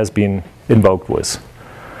object it has been invoked with.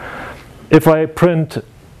 If I print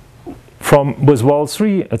with val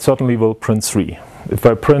 3, it certainly will print 3. If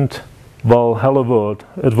I print val hello world,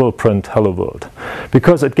 it will print hello world,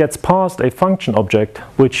 because it gets passed a function object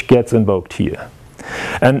which gets invoked here.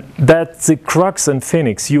 And that's the crux in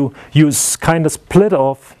Phoenix. You kind of split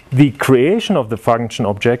off the creation of the function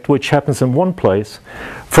object, which happens in one place,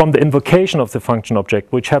 from the invocation of the function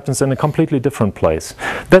object, which happens in a completely different place.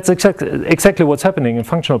 That's exactly what's happening in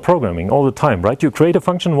functional programming all the time, right? You create a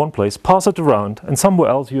function in one place, pass it around, and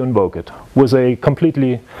somewhere else you invoke it with a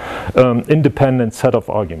completely independent set of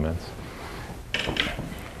arguments.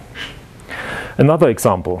 Another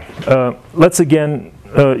example. Let's again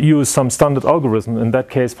use some standard algorithm, in that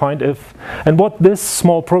case find if. And what this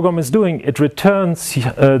small program is doing, it returns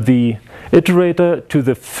the iterator to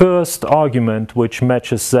the first argument which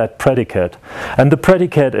matches that predicate. And the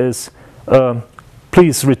predicate is,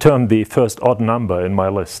 please return the first odd number in my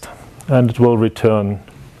list. And it will return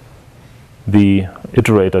the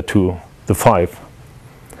iterator to the 5.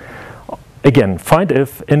 Again, find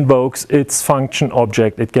if invokes its function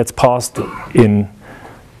object. It gets passed in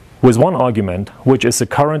with one argument, which is the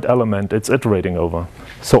current element it's iterating over.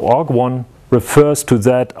 So arg1 refers to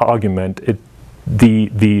that argument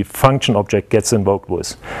the function object gets invoked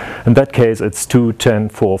with. In that case, it's 2, 10,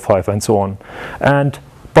 4, 5, and so on. And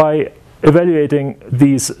by evaluating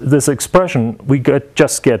this expression, we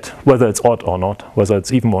just get whether it's odd or not, whether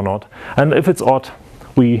it's even or not. And if it's odd,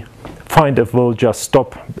 we find if we'll just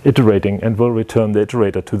stop iterating and we'll return the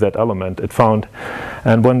iterator to that element it found.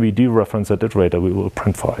 And when we dereference that iterator, we will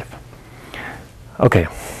print 5. Okay.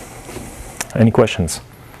 Any questions?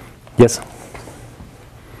 Yes?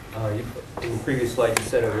 In the previous slide, you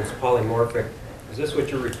said it was polymorphic. Is this what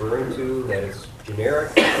you're referring to, that it's generic?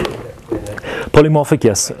 Polymorphic,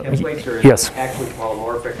 yes. Templates, or is yes. it actually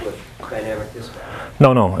polymorphic with dynamic dispatch?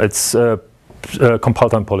 No, it's compile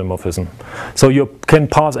time polymorphism. So you can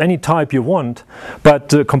pass any type you want, but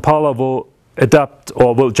the compiler will adapt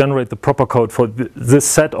or will generate the proper code for this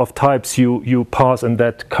set of types you pass in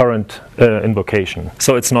that current invocation.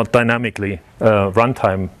 So it's not dynamically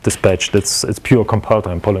runtime dispatched, it's pure compile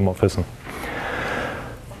time polymorphism.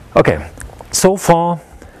 Okay, so far,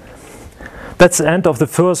 that's the end of the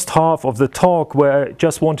first half of the talk, where I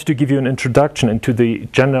just wanted to give you an introduction into the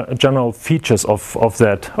general features of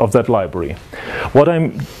that library. What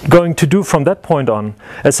I'm going to do from that point on,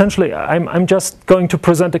 essentially, I'm just going to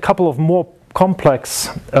present a couple of more complex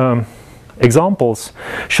examples,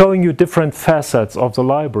 showing you different facets of the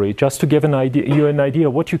library, just to give you an idea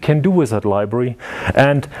what you can do with that library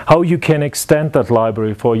and how you can extend that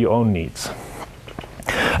library for your own needs.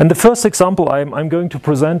 And the first example I'm going to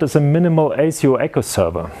present is a minimal ASIO echo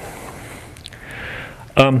server.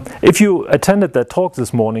 If you attended that talk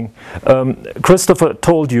this morning, Christopher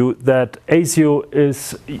told you that ASIO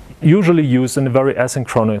is usually used in a very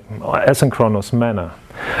asynchronous manner.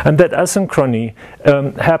 And that asynchrony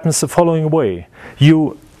happens the following way.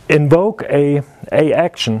 You invoke an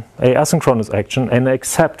asynchronous action, and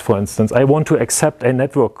accept, for instance. I want to accept a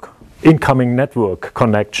incoming network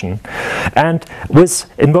connection. And with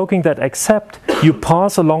invoking that accept, you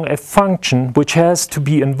pass along a function which has to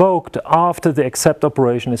be invoked after the accept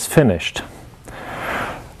operation is finished.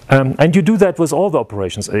 And you do that with all the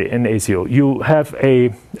operations in ASIO. You have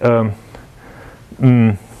a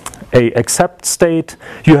accept state,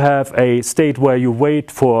 you have a state where you wait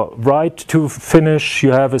for write to finish,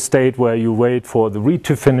 you have a state where you wait for the read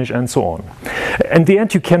to finish, and so on. In the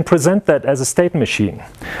end, you can present that as a state machine.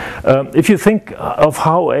 If you think of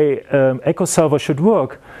how a echo server should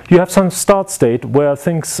work, you have some start state where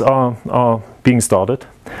things are being started.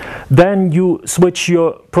 Then you switch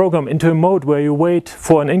your program into a mode where you wait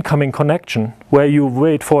for an incoming connection, where you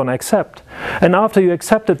wait for an accept. And after you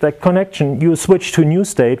accepted that connection, you switch to a new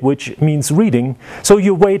state, which means reading. So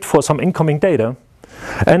you wait for some incoming data.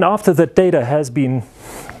 And after that data has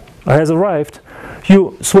arrived,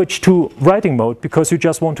 you switch to writing mode, because you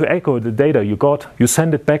just want to echo the data you got. You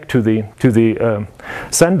send it back to the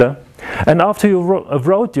sender. And after you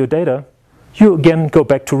wrote your data, you again go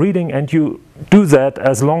back to reading, and you do that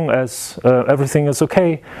as long as everything is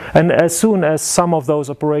okay. And as soon as some of those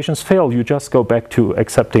operations fail, you just go back to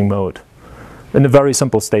accepting mode in a very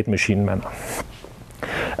simple state machine manner.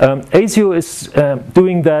 ASIO is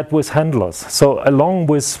doing that with handlers. So along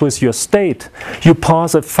with your state, you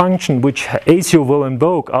pass a function which ASIO will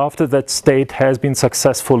invoke after that state has been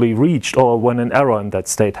successfully reached, or when an error in that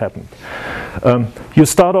state happened. You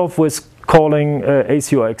start off with calling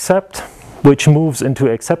ASIO accept, which moves into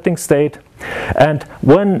accepting state. And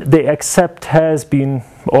when the accept has been,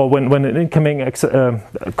 or when an incoming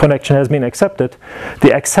connection has been accepted,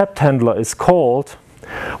 the accept handler is called,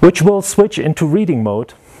 which will switch into reading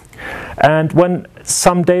mode. And when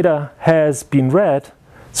some data has been read,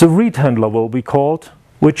 the read handler will be called,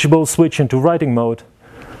 which will switch into writing mode.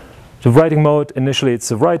 The writing mode, initially it's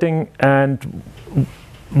the writing, and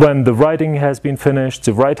when the writing has been finished,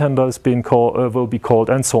 the write handler will be called,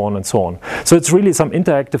 and so on and so on. So it's really some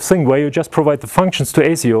interactive thing where you just provide the functions to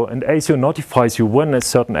ASIO, and ASIO notifies you when a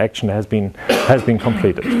certain action has been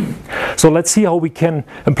completed. So let's see how we can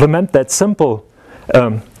implement that simple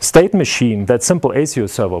state machine, that simple ASIO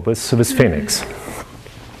server with Phoenix.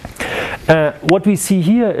 What we see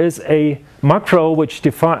here is a macro which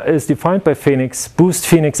is defined by Phoenix, boost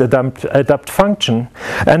Phoenix adapt function,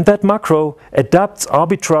 and that macro adapts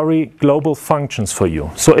arbitrary global functions for you.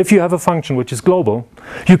 So if you have a function which is global,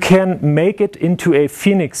 you can make it into a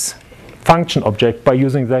Phoenix function object by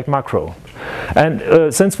using that macro.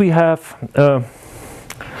 And since we have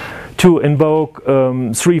to invoke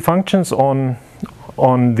 3 functions on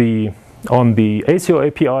the ASIO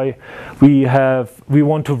API, we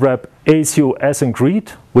want to wrap ASIO async read,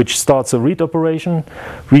 which starts a read operation.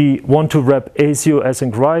 We want to wrap ASIO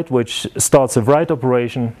async write, which starts a write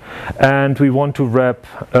operation, and we want to wrap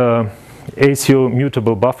ASIO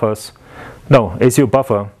mutable buffers. No, ASIO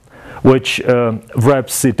buffer, which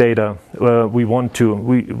wraps the data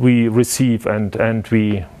we receive and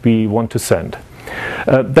we want to send.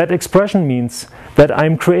 That expression means that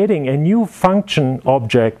I'm creating a new function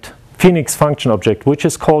object, Phoenix function object, which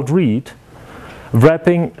is called read,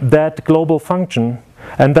 wrapping that global function,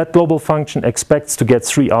 and that global function expects to get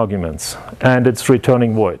 3 arguments, and it's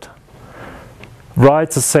returning void.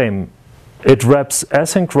 Write's the same. It wraps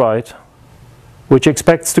async write, which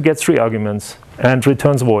expects to get 3 arguments, and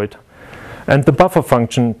returns void. And the buffer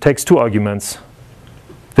function takes 2 arguments.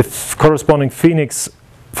 The corresponding Phoenix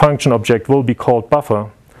function object will be called buffer,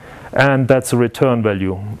 and that's a return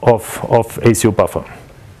value of ASIO buffer.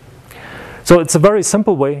 So it's a very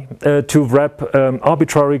simple way to wrap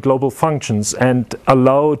arbitrary global functions and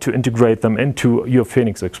allow to integrate them into your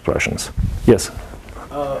Phoenix expressions. Yes?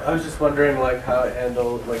 I was just wondering like how it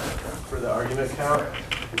handled like for the argument count.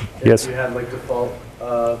 If Yes. you had like default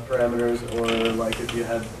parameters, or like if you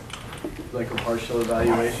had like a partial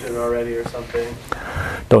evaluation already or something?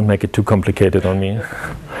 Don't make it too complicated on me.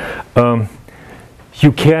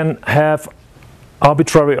 You can have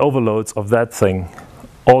arbitrary overloads of that thing.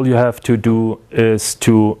 All you have to do is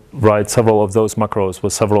to write several of those macros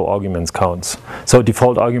with several arguments counts. So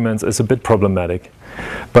default arguments is a bit problematic.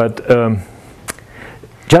 But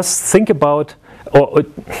just think about, or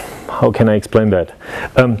how can I explain that?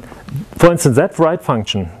 For instance, that write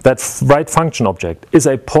function object is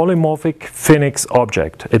a polymorphic Phoenix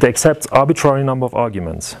object. It accepts arbitrary number of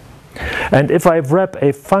arguments. And if I wrap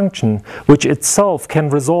a function which itself can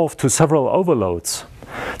resolve to several overloads,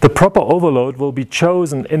 the proper overload will be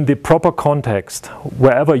chosen in the proper context,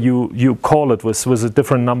 wherever you call it with a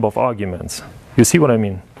different number of arguments. You see what I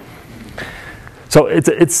mean? So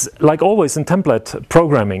it's like always in template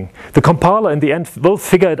programming. The compiler in the end will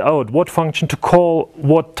figure it out, what function to call,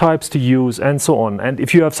 what types to use, and so on. And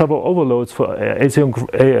if you have several overloads for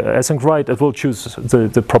async write, it will choose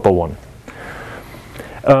the proper one.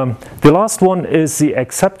 The last one is the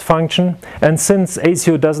accept function, and since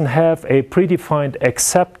ASIO doesn't have a predefined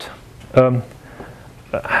accept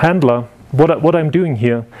handler, what I'm doing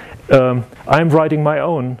here, I'm writing my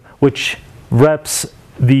own, which wraps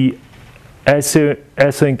the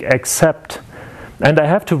async accept, and I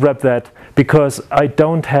have to wrap that because I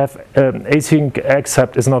don't have async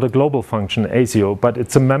accept is not a global function ASIO, but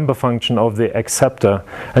it's a member function of the acceptor,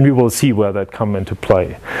 and we will see where that come into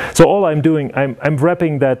play. So all I'm doing, I'm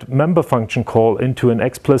wrapping that member function call into an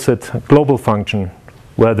explicit global function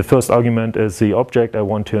where the first argument is the object I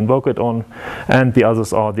want to invoke it on, and the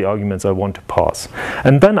others are the arguments I want to pass.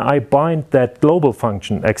 And then I bind that global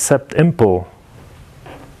function accept impl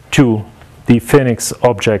to the Phoenix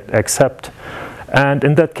object accept. And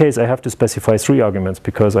in that case, I have to specify 3 arguments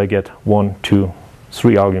because I get 1, 2,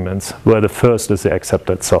 3 arguments, where the first is the accept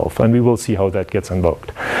itself. And we will see how that gets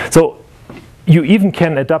invoked. So you even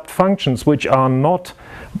can adapt functions which are not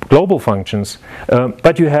global functions,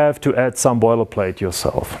 but you have to add some boilerplate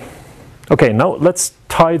yourself. Okay, now let's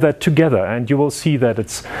tie that together, and you will see that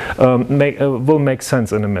it's will make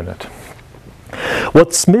sense in a minute.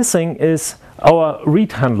 What's missing is our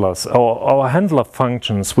read handlers, our handler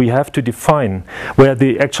functions we have to define, where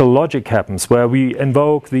the actual logic happens, where we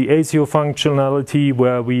invoke the ASIO functionality,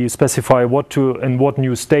 where we specify in what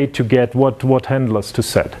new state to get what handlers to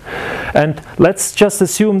set. And let's just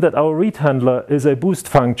assume that our read handler is a boost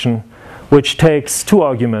function which takes 2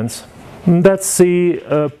 arguments. That's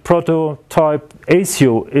the prototype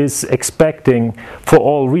ASIO is expecting for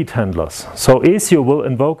all read handlers. So ASIO will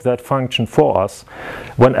invoke that function for us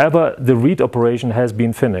whenever the read operation has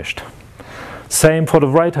been finished. Same for the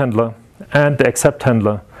write handler and the accept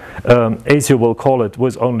handler. ASIO will call it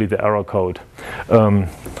with only the error code.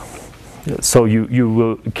 So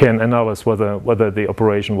you can analyze whether the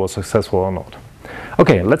operation was successful or not.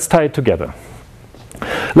 Okay, let's tie it together.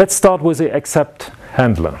 Let's start with the accept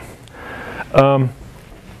handler.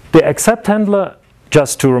 The accept handler,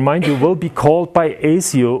 just to remind you, will be called by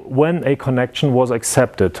ASIO when a connection was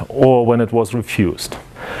accepted or when it was refused.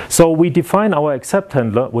 So we define our accept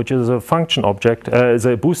handler, which is a function object, is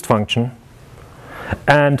a boost function,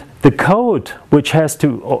 and the code which has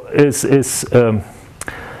to is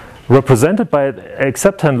represented by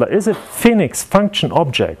accept handler is a Phoenix function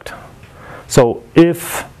object. So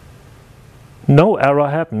if no error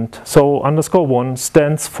happened, so _1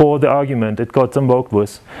 stands for the argument it got invoked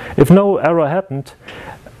with. If no error happened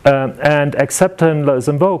and accept handler is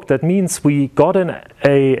invoked, that means we got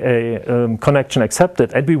a connection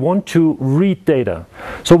accepted and we want to read data.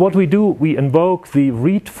 So what we do, we invoke the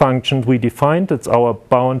read function we defined. It's our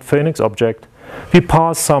bound Phoenix object. We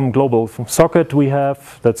pass some global socket we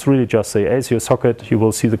have. That's really just the ASIO socket. You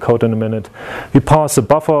will see the code in a minute. We pass a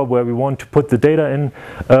buffer where we want to put the data in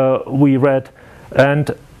we read.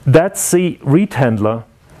 And that's the read handler.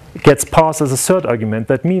 It gets passed as a third argument.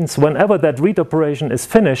 That means whenever that read operation is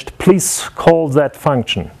finished, please call that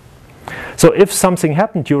function. So if something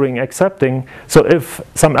happened during accepting, so if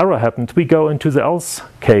some error happened, we go into the else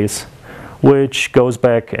case, which goes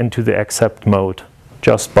back into the accept mode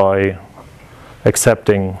just by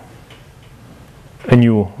accepting a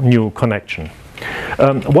new connection.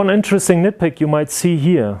 One interesting nitpick you might see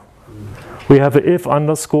here, we have a if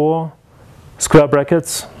underscore square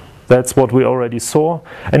brackets. That's what we already saw.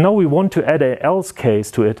 And now we want to add a else case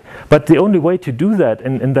to it. But the only way to do that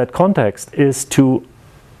in that context is to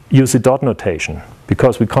use the dot notation,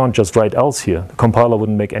 because we can't just write else here. The compiler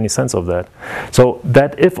wouldn't make any sense of that. So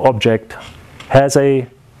that if object has a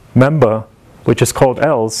member which is called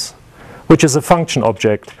else, which is a function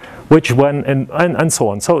object, which when and so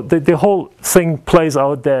on. So the whole thing plays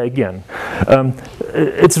out there again.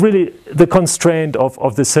 it's really the constraint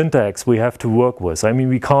of the syntax we have to work with. I mean,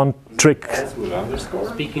 we can't trick.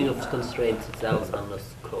 Speaking of constraints, it's else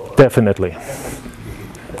underscore. Definitely.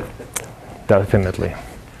 Definitely.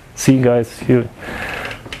 See, guys, here.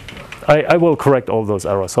 I will correct all those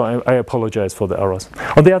errors, so I apologize for the errors.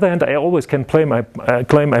 On the other hand, I always can claim I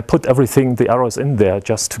put everything, the errors in there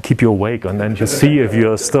just to keep you awake, and then just see if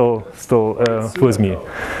you're still with me.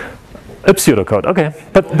 A pseudocode, okay.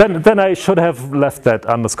 But then I should have left that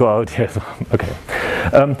underscore out here. Okay.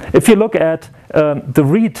 If you look at the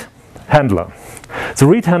read handler, the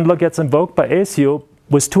read handler gets invoked by ASIO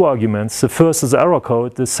with two arguments. The first is the error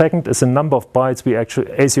code. The second is the number of bytes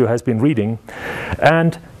ASIO has been reading.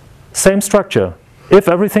 And same structure. If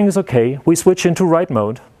everything is okay, we switch into write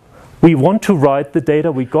mode. We want to write the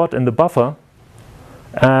data we got in the buffer.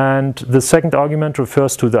 And the second argument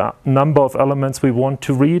refers to the number of elements we want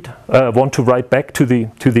to read, want to write back to the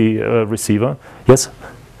receiver. Yes?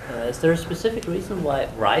 Is there a specific reason why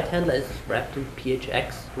write handler is wrapped in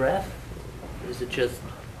PHX ref? Is it just...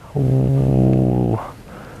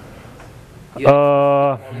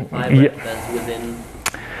 that's within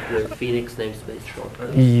the Phoenix namespace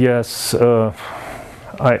shortcut? Yes,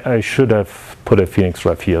 I should have put a Phoenix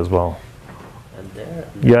ref here as well. And there?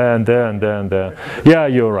 Yeah, and there, and there, and there. Yeah,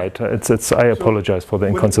 you're right. I apologize for the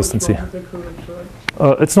inconsistency.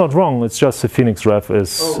 It's not wrong. It's just the Phoenix ref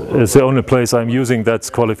is the only place I'm using that's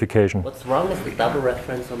qualification. What's wrong is the double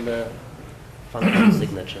reference on the function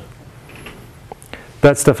signature.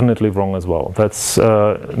 That's definitely wrong as well. That's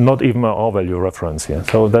not even an R-value reference here.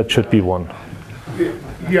 So that should be one.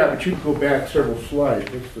 Yeah, but you can go back several slides.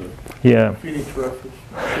 Yeah. Phoenix ref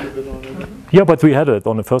should have been on it. Yeah, but we had it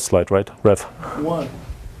on the first slide, right? Ref. One.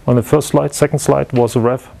 On the first slide, second slide was a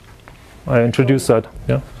ref. I introduced that.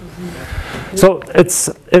 Yeah. So it's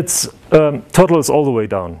total is all the way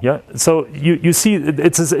down. Yeah. So you see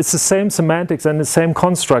it's the same semantics and the same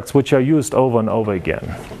constructs which are used over and over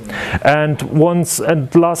again. And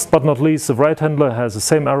last but not least, the write handler has the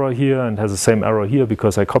same error here and has the same error here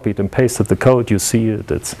because I copied and pasted the code. You see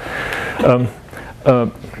it. It's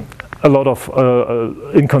a lot of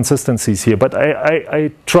inconsistencies here, but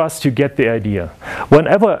I trust you get the idea.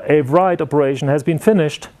 Whenever a write operation has been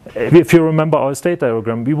finished, if you remember our state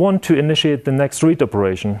diagram, we want to initiate the next read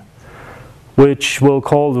operation, which will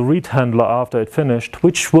call the read handler after it finished,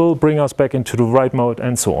 which will bring us back into the write mode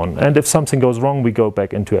and so on. And if something goes wrong, we go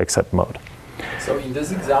back into accept mode. So in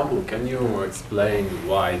this example, can you explain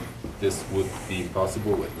why this would be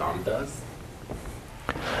possible with lambdas?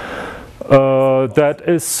 That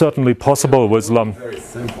is certainly possible with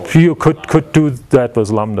lambdas. You could do that with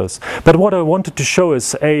lambdas. But what I wanted to show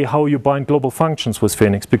is A, how you bind global functions with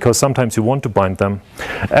Phoenix, because sometimes you want to bind them.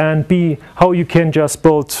 And B, how you can just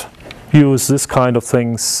use this kind of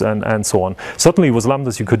things and so on. Certainly with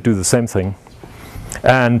lambdas you could do the same thing.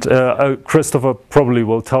 And Christopher probably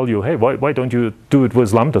will tell you, hey, why don't you do it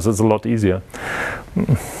with lambdas? It's a lot easier.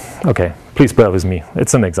 Okay, please bear with me.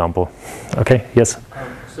 It's an example. Okay, yes?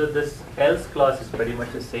 So this else clause is pretty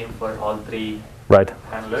much the same for all three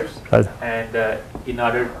handlers. Right. And in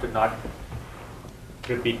order to not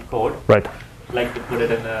repeat code, like to put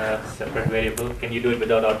it in a separate variable, can you do it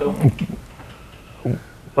without auto?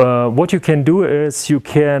 What you can do is you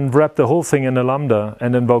can wrap the whole thing in a lambda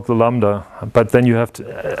and invoke the lambda, but then you have to.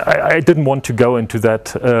 I didn't want to go into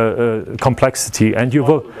that complexity, and you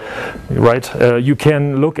will, you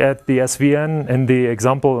can look at the SVN in the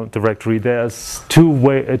example directory. There's two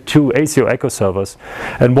ASIO echo servers,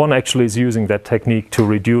 and one actually is using that technique to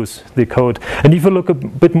reduce the code. And if you look a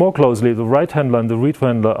bit more closely, the write handler and the read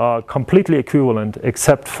handler are completely equivalent,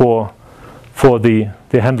 except for the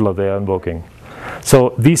handler they are invoking.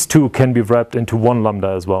 So these two can be wrapped into one lambda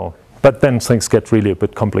as well. But then things get really a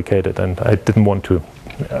bit complicated, and I didn't want to.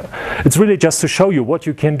 It's really just to show you what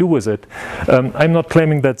you can do with it. I'm not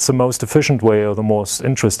claiming that's the most efficient way or the most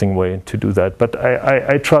interesting way to do that, but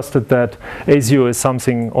I trusted that ASIO is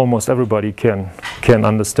something almost everybody can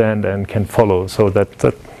understand and can follow. So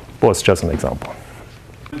that was just an example.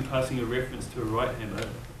 I'm passing a reference to a right handler.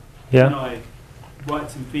 Yeah. Can I write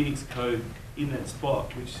some Phoenix code in that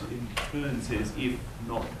spot, which in turn says if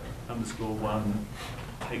not _1,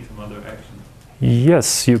 take some other action?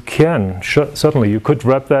 Yes, you can. Certainly, you could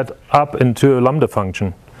wrap that up into a lambda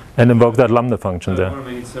function and invoke that lambda function there. What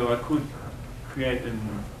I mean, so I could create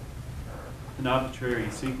an arbitrary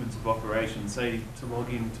sequence of operations, say to log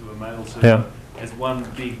into a mail server as one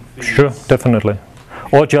big Phoenix. Sure, definitely.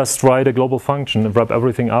 Or just write a global function and wrap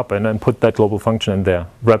everything up and then put that global function in there,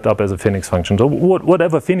 wrapped up as a Phoenix function. So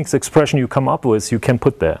whatever Phoenix expression you come up with, you can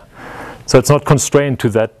put there. So it's not constrained to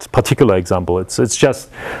that particular example. It's just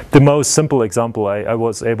the most simple example I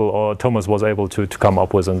was able, or Thomas was able to come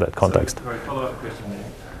up with in that context. So, follow-up question there.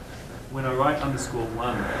 When I write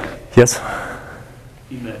 _1, yes,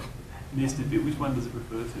 in that nested bit, which one does it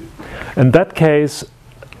refer to? In that case,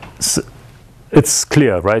 it's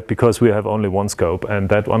clear, right? Because we have only one scope, and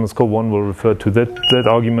that _1 will refer to that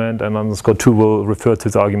argument, and _2 will refer to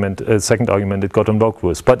the argument, second argument it got invoked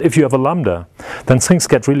with. But if you have a lambda, then things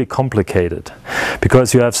get really complicated,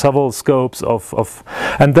 because you have several scopes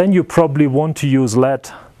and then you probably want to use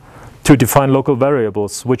let to define local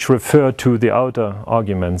variables which refer to the outer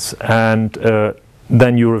arguments, and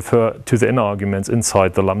then you refer to the inner arguments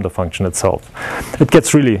inside the lambda function itself. It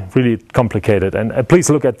gets really, really complicated. And please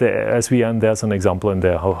look at the SVN. There's an example in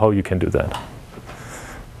there how you can do that.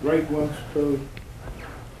 Write one's code.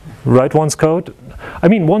 Write one's code? I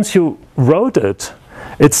mean, once you wrote it,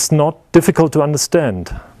 it's not difficult to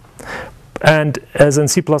understand. And as in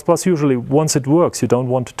C++, usually, once it works, you don't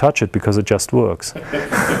want to touch it because it just works.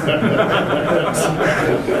 That's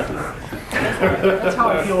how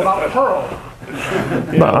I feel about Perl.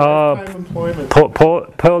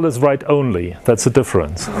 Perl is write only. That's the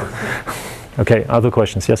difference. Okay, other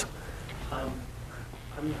questions? Yes?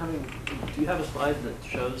 Do you have a slide that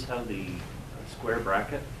shows how the square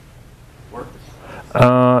bracket works?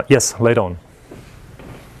 Yes, later on.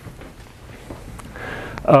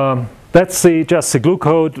 That's just the glue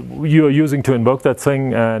code you're using to invoke that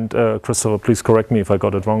thing, and Christopher, please correct me if I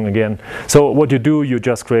got it wrong again. So what you do, you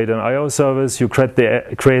just create an I/O service, you create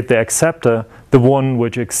the acceptor, the one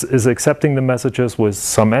which is accepting the messages with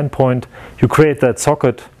some endpoint, you create that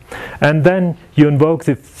socket, and then you invoke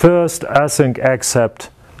the first async accept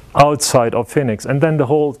outside of Phoenix, and then the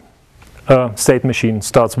whole state machine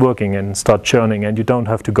starts working and starts churning, and you don't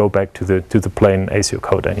have to go back to the plain ASIO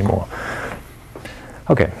code anymore.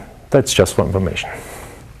 Okay. That's just for information.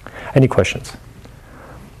 Any questions?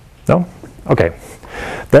 No? Okay.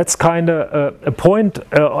 That's kind of a point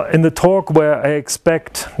in the talk where I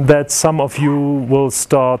expect that some of you will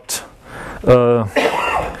start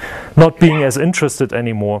not being as interested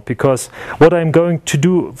anymore, because what I'm going to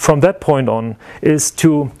do from that point on is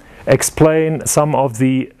to explain some of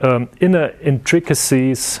the inner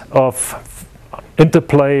intricacies of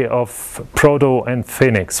interplay of Proto and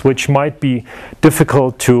Phoenix, which might be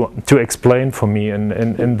difficult to explain for me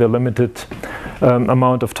in the limited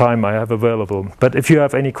amount of time I have available. But if you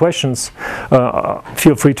have any questions,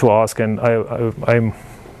 feel free to ask, and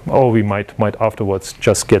we might afterwards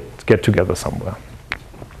just get together somewhere.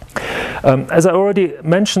 As I already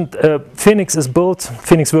mentioned, Phoenix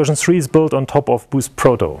version 3 is built on top of Boost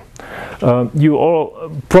Proto. You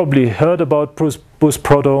all probably heard about Boost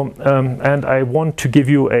Proto, and I want to give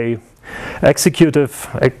you a executive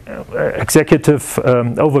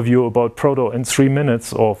overview about Proto in 3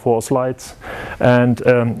 minutes or 4 slides. And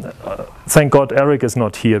thank God Eric is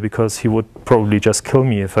not here, because he would probably just kill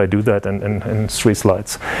me if I do that in 3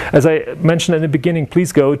 slides. As I mentioned in the beginning,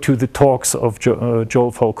 please go to the talks of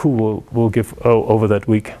Joel Falcou will give over that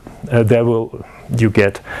week. There you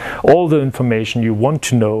get all the information you want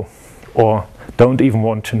to know or don't even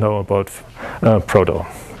want to know about Proto.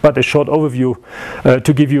 But a short overview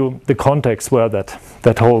to give you the context where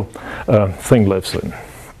that whole thing lives in.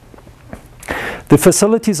 The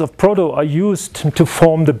facilities of Proto are used to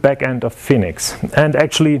form the back end of Phoenix. And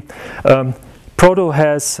actually, Proto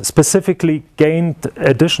has specifically gained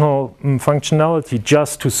additional functionality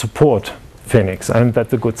just to support Phoenix, and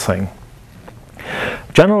that's a good thing.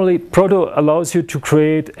 Generally, Proto allows you to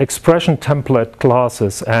create expression template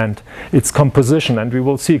classes and its composition, and we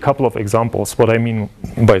will see a couple of examples what I mean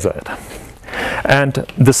by that. And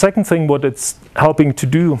the second thing what it's helping to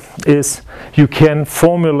do is you can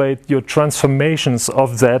formulate your transformations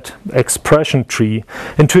of that expression tree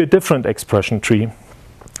into a different expression tree,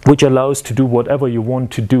 which allows to do whatever you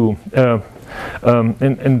want to do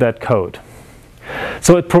in that code.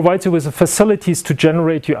 So it provides you with the facilities to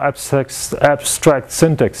generate your abstract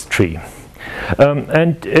syntax tree.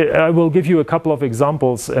 And I will give you a couple of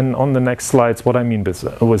examples on the next slides what I mean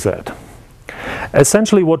with that.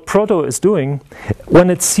 Essentially what Proto is doing, when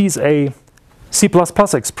it sees a C++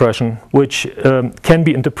 expression, which can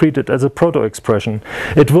be interpreted as a Proto expression,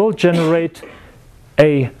 it will generate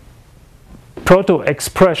a Proto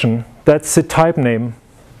expression, that's the type name,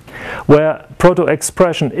 where Proto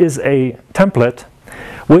expression is a template,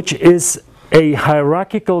 which is a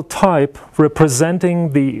hierarchical type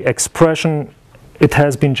representing the expression it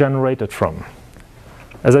has been generated from.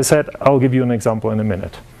 As I said, I'll give you an example in a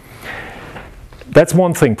minute. That's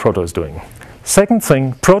one thing Proto is doing. Second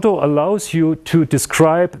thing, Proto allows you to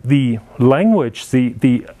describe the language,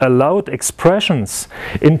 the allowed expressions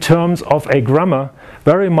in terms of a grammar,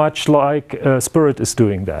 very much like Spirit is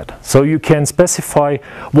doing that. So you can specify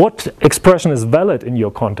what expression is valid in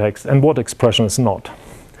your context and what expression is not.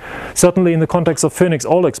 Certainly in the context of Phoenix,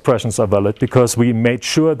 all expressions are valid because we made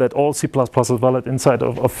sure that all C++ is valid inside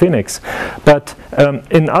of Phoenix. But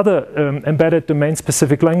in other embedded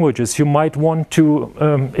domain-specific languages, you might want to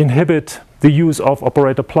inhibit the use of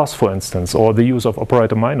operator plus, for instance, or the use of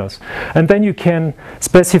operator minus. And then you can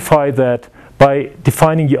specify that by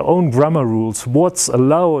defining your own grammar rules, what's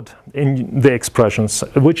allowed in the expressions,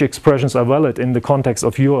 which expressions are valid in the context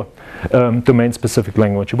of your domain-specific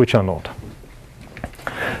language, which are not.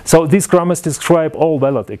 So these grammars describe all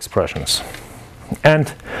valid expressions.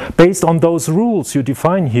 And based on those rules you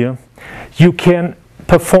define here, you can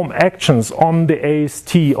perform actions on the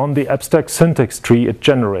AST, on the abstract syntax tree it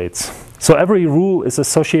generates. So every rule is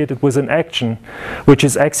associated with an action which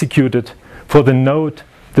is executed for the node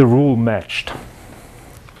the rule matched.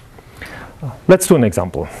 Let's do an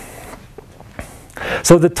example.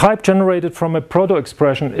 So the type generated from a proto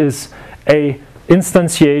expression is a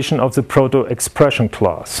instantiation of the proto expression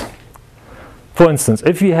class. For instance,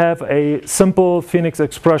 if we have a simple Phoenix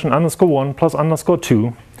expression _1 plus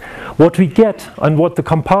 _2, what we get and what the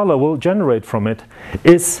compiler will generate from it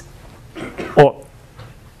is, or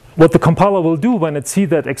what the compiler will do when it sees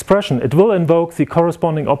that expression, it will invoke the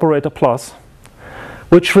corresponding operator plus,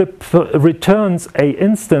 which returns a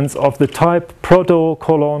instance of the type proto :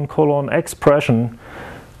 expression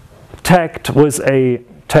tagged with a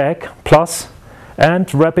tag plus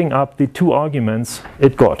and wrapping up the two arguments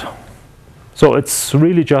it got. So it's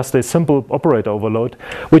really just a simple operator overload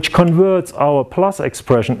which converts our plus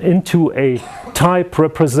expression into a type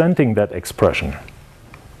representing that expression.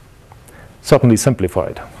 Certainly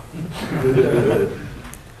simplified.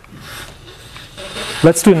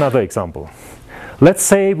 Let's do another example. Let's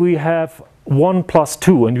say we have 1 plus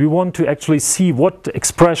 2 and we want to actually see what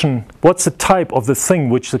expression, what's the type of the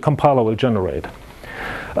thing which the compiler will generate.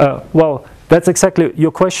 Well, that's exactly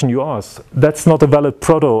your question you asked. That's not a valid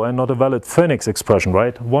proto and not a valid Phoenix expression,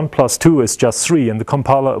 right? 1 plus 2 is just 3 and the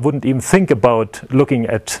compiler wouldn't even think about looking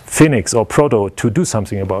at Phoenix or proto to do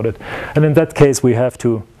something about it. And in that case we have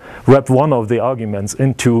to wrap one of the arguments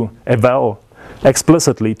into a val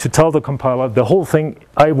explicitly to tell the compiler the whole thing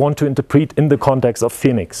I want to interpret in the context of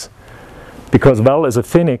Phoenix. Because val is a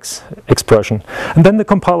Phoenix expression. And then the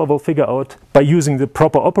compiler will figure out, by using the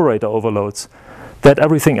proper operator overloads, that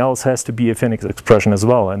everything else has to be a Phoenix expression as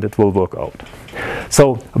well, and it will work out.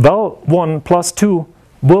 So val 1 plus 2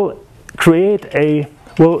 will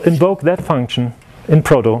invoke that function in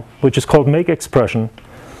proto, which is called make expression,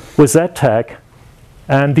 with that tag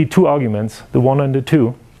and the two arguments, the 1 and the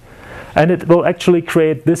 2. And it will actually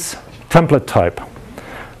create this template type,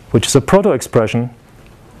 which is a proto expression,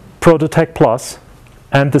 proto tag plus,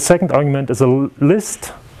 and the second argument is a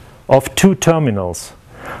list of two terminals,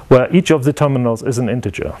 where each of the terminals is an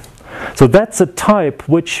integer. So that's a type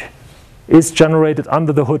which is generated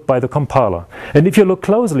under the hood by the compiler. And if you look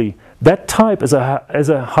closely, that type is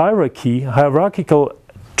a hierarchical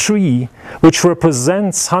tree which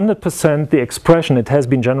represents 100% the expression it has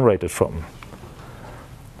been generated from.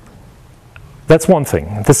 That's one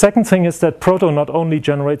thing. The second thing is that proto not only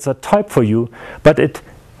generates a type for you, but it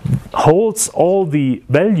holds all the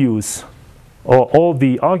values or all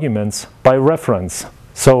the arguments by reference.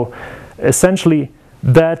 So essentially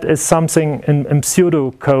that is something in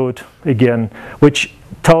pseudocode again, which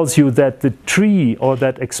tells you that the tree or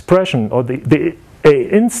that expression or the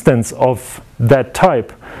instance of that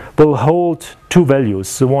type will hold two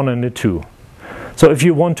values, the 1 and the 2. So if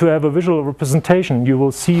you want to have a visual representation, you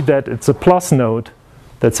will see that it's a plus node,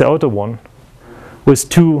 that's the outer one, with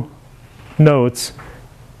two nodes.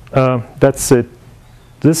 That's it,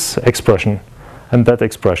 this expression and that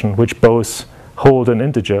expression, which both hold an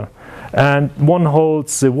integer. And one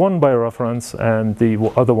holds the 1 by reference and the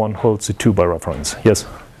other one holds the 2 by reference. Yes?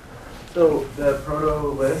 So the proto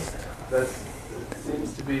list, that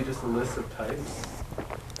seems to be just a list of types?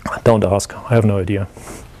 Don't ask, I have no idea.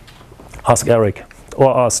 Ask Eric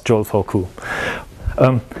or ask Joel Foucault.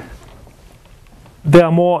 There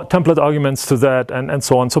are more template arguments to that and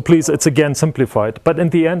so on. So please, it's again simplified. But in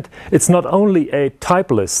the end, it's not only a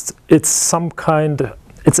type list, it's some kind,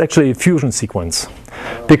 it's actually a fusion sequence.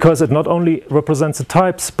 Because it not only represents the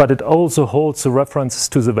types, but it also holds the references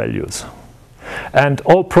to the values. And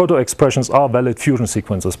all proto expressions are valid fusion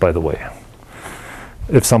sequences, by the way.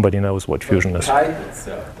 If somebody knows what fusion is. Type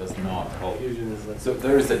itself does not hold. Fusion is so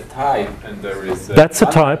there is a type and there is a that's a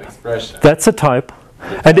type. expression. That's a type.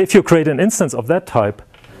 And if you create an instance of that type,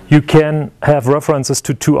 you can have references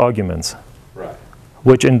to 2 arguments, right,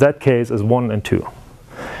 which in that case is 1 and 2.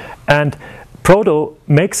 And Proto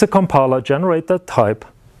makes a compiler generate that type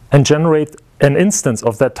and generate an instance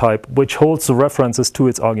of that type which holds the references to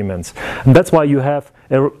its arguments. And that's why you have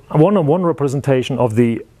a one-on-one representation of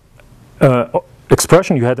the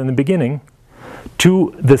expression you had in the beginning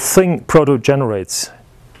to the thing Proto generates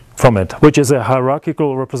from it, which is a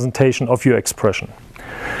hierarchical representation of your expression.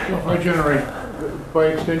 So if I generate, by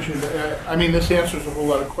extension, I mean, this answers a whole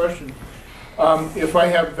lot of questions. If I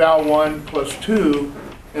have val 1 plus 2,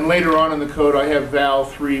 and later on in the code I have val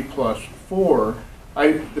 3 plus 4,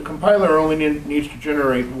 the compiler only needs to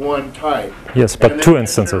generate 1 type. Yes, but 2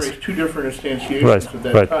 instances. Generates 2 different instantiations of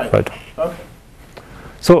that type. Right. Okay.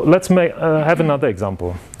 So let's have another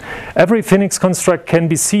example. Every Phoenix construct can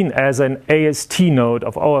be seen as an AST node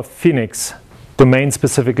of our Phoenix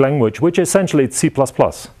domain-specific language, which essentially is C++.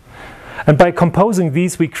 And by composing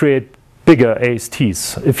these, we create bigger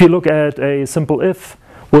ASTs. If you look at a simple if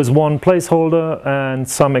with 1 placeholder and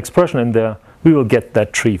some expression in there, we will get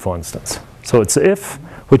that tree, for instance. So it's if,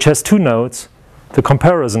 which has 2 nodes, the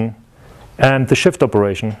comparison, and the shift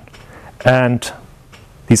operation, and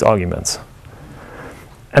these arguments.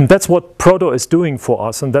 And that's what Proto is doing for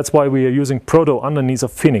us, and that's why we are using Proto underneath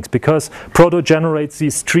of Phoenix, because Proto generates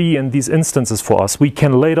these tree and these instances for us. We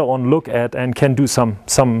can later on look at and can do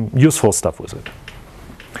some useful stuff with it.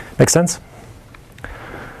 Make sense?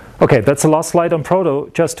 Okay, that's the last slide on Proto,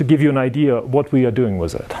 just to give you an idea what we are doing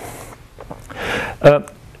with it.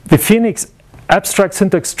 The Phoenix abstract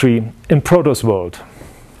syntax tree in Proto's world.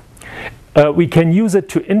 We can use it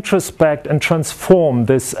to introspect and transform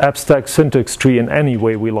this abstract syntax tree in any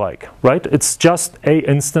way we like, right? It's just an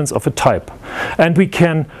instance of a type. And we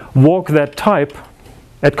can walk that type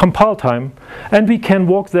at compile time, and we can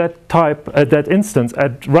walk that type at that instance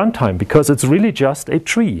at runtime, because it's really just a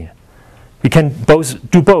tree. We can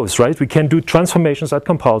do both, right? We can do transformations at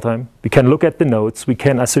compile time, we can look at the nodes, we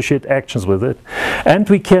can associate actions with it, and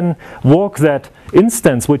we can walk that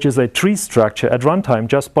instance, which is a tree structure, at runtime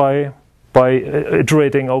just by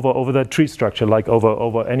iterating over that tree structure, like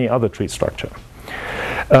over any other tree structure.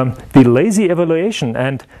 The lazy evaluation,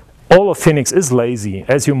 and all of Phoenix is lazy,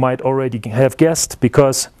 as you might already have guessed,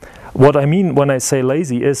 because what I mean when I say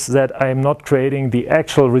lazy is that I'm not creating the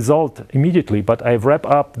actual result immediately, but I wrap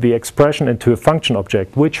up the expression into a function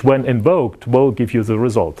object, which when invoked will give you the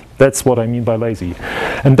result. That's what I mean by lazy.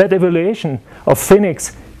 And that evaluation of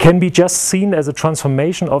Phoenix can be just seen as a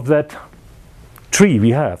transformation of that tree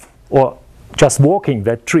we have, or just walking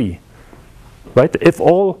that tree, right? If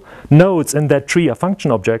all nodes in that tree are function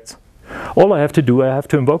objects, all I have to do, I have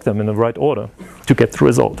to invoke them in the right order to get the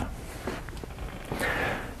result.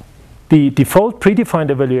 The default predefined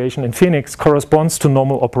evaluation in Phoenix corresponds to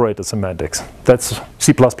normal operator semantics. That's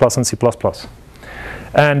C++ and C++.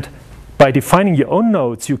 And by defining your own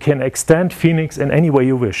nodes, you can extend Phoenix in any way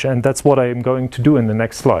you wish, and that's what I am going to do in the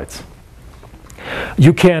next slides.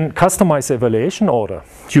 You can customize the evaluation order.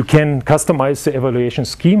 You can customize the evaluation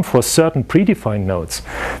scheme for certain predefined nodes.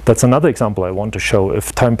 That's another example I want to show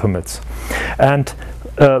if time permits. And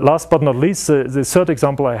last but not least, the third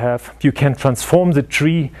example I have, you can transform the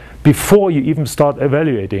tree before you even start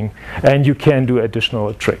evaluating, and you can do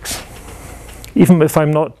additional tricks. Even if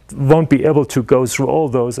won't be able to go through all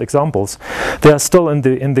those examples, they are still in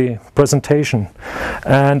the presentation.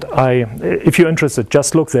 And if you're interested,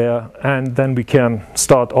 just look there, and then we can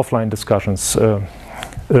start offline discussions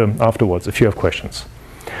afterwards if you have questions.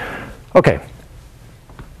 Okay,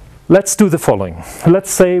 let's do the following. Let's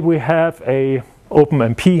say we have a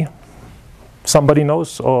OpenMP. Somebody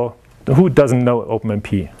knows, or who doesn't know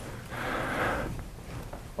OpenMP?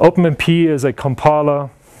 OpenMP is a compiler.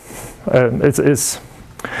 It is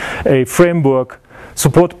a framework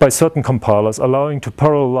supported by certain compilers, allowing to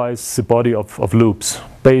parallelize the body of loops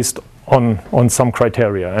based on some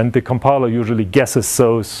criteria. And the compiler usually guesses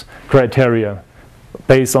those criteria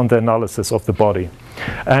based on the analysis of the body.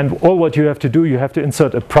 And all what you have to do, you have to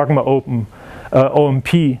insert a pragma open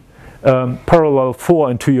OMP parallel for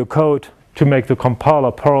into your code to make the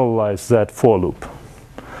compiler parallelize that for loop.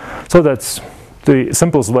 So that's the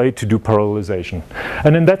simplest way to do parallelization.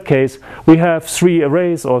 And in that case, we have 3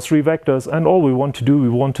 arrays or 3 vectors, and all we want to do, we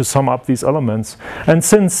want to sum up these elements. And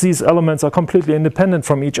since these elements are completely independent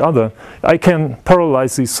from each other, I can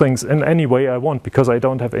parallelize these things in any way I want, because I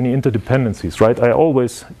don't have any interdependencies, right?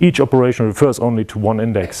 Each operation refers only to one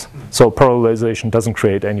index. So parallelization doesn't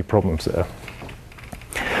create any problems there.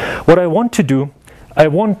 What I want to do, I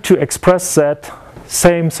want to express that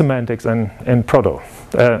same semantics in Proto,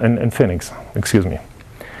 in Phoenix, excuse me.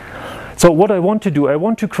 So what I want to do, I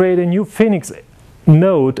want to create a new Phoenix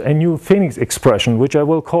node, a new Phoenix expression, which I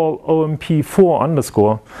will call OMP4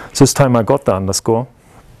 underscore. This time I got the underscore,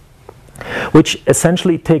 which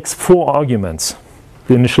essentially takes 4 arguments: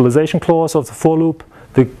 the initialization clause of the for loop,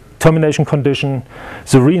 the termination condition,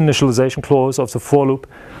 the reinitialization clause of the for loop.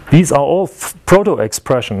 These are all proto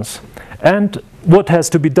expressions, and what has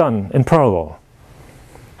to be done in parallel.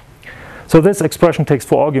 So this expression takes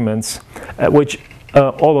 4 arguments, which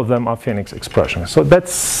all of them are Phoenix expressions. So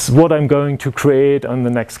that's what I'm going to create on the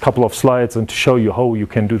next couple of slides, and to show you how you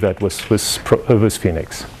can do that with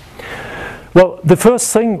Phoenix. Well, the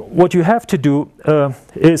first thing what you have to do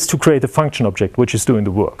is to create a function object which is doing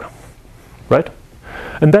the work, right?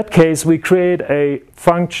 In that case, we create a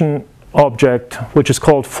function object which is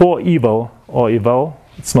called for_eval, or eval.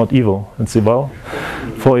 It's not evil, it's eval.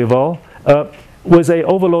 For eval, with a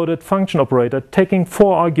overloaded function operator taking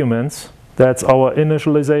 4 arguments. That's our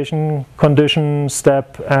initialization condition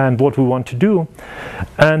step and what we want to do.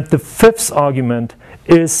 And the 5th argument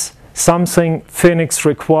is something Phoenix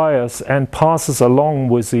requires and passes along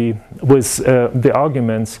with the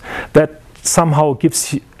arguments that somehow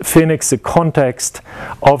gives Phoenix the context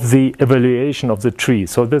of the evaluation of the tree.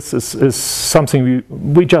 So this is something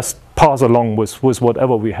we just pass along with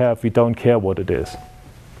whatever we have. We don't care what it is.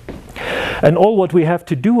 And all what we have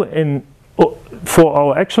to do for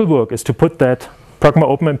our actual work is to put that pragma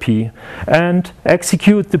OpenMP and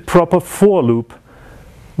execute the proper for loop,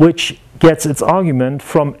 which gets its argument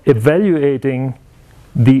from evaluating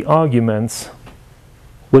the arguments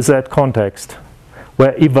with that context,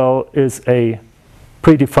 where eval is a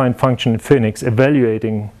predefined function in Phoenix,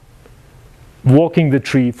 evaluating, walking the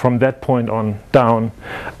tree from that point on down.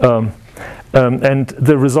 And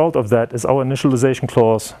the result of that is our initialization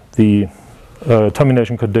clause, the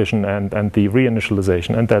termination condition, and the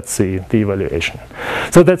reinitialization, and that's the evaluation.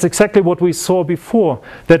 So that's exactly what we saw before,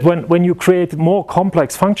 that when you create more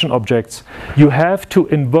complex function objects, you have to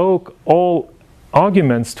invoke all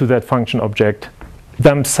arguments to that function object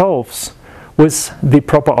themselves with the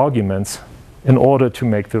proper arguments in order to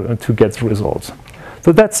get the results.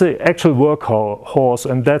 So that's the actual workhorse,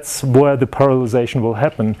 and that's where the parallelization will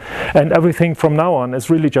happen. And everything from now on is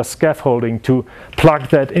really just scaffolding to plug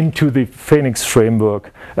that into the Phoenix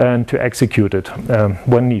framework and to execute it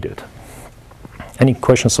when needed. Any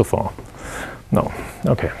questions so far? No.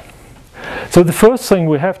 Okay. So the first thing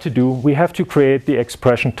we have to do, we have to create the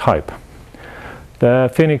expression type. The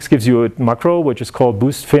Phoenix gives you a macro which is called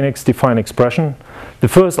Boost Phoenix define expression. The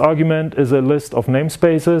first argument is a list of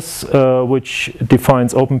namespaces which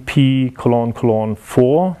defines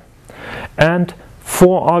OpenP::4 and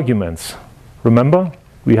 4 arguments. Remember,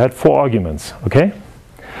 we had 4 arguments, okay?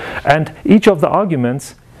 And each of the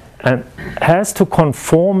arguments has to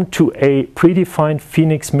conform to a predefined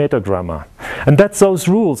Phoenix metagrammar. And that's those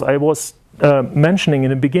rules I was mentioning in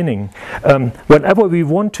the beginning. Whenever we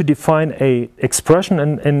want to define a expression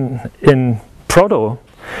in Proto,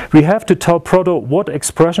 we have to tell Proto what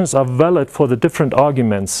expressions are valid for the different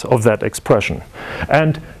arguments of that expression.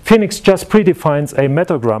 And Phoenix just predefines a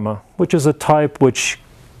metagrammar, which is a type which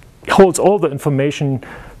holds all the information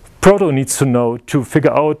Proto needs to know to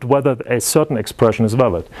figure out whether a certain expression is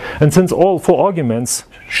valid. And since all 4 arguments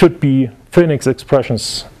should be Phoenix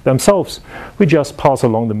expressions themselves, we just pass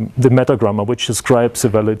along the metagrammar which describes the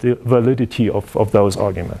validity of those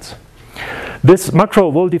arguments. This macro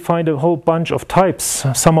will define a whole bunch of types.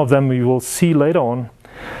 Some of them we will see later on.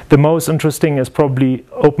 The most interesting is probably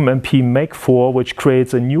OpenMP make4, which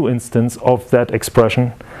creates a new instance of that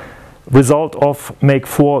expression. Result of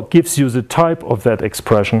make4 gives you the type of that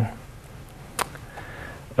expression.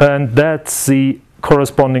 And that's the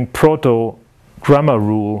corresponding proto grammar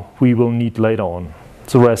rule we will need later on.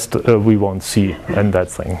 The rest we won't see in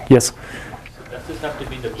that thing. Yes? Does this have to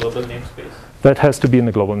be in the global namespace? That has to be in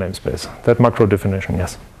the global namespace. That macro definition,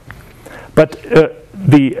 yes. But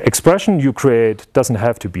the expression you create doesn't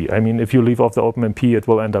have to be. I mean, if you leave off the OpenMP, it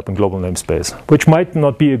will end up in global namespace, which might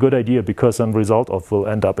not be a good idea because some result of will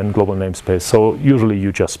end up in global namespace. So usually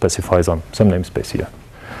you just specify some namespace here.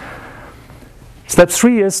 Step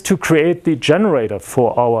 3 is to create the generator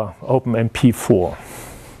for our OpenMP4.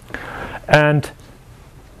 And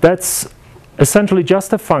that's essentially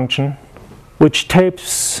just a function which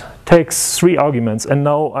takes 3 arguments. And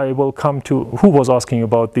now I will come to who was asking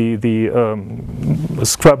about the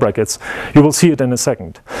square brackets. You will see it in a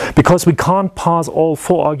second. Because we can't pass all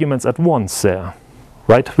 4 arguments at once there,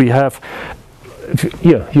 right? We have,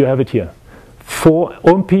 here, you have it here.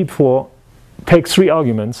 OpenP4 takes 3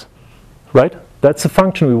 arguments, right? That's the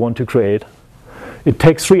function we want to create. It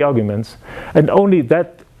takes 3 arguments. And only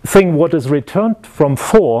that thing what is returned from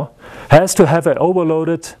 4 has to have an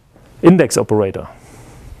overloaded index operator.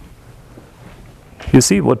 You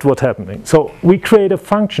see what's happening? So we create a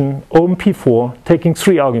function, OMP4, taking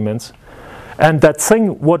 3 arguments, and that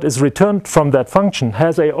thing, what is returned from that function,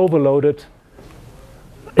 has a overloaded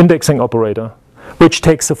indexing operator, which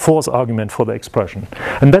takes the 4th argument for the expression.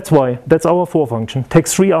 And that's why, that's our for function,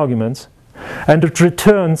 takes 3 arguments, and it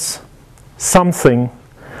returns something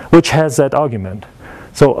which has that argument.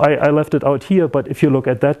 So I left it out here, but if you look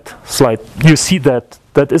at that slide, you see that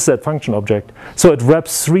that is that function object. So it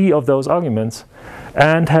wraps 3 of those arguments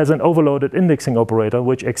and has an overloaded indexing operator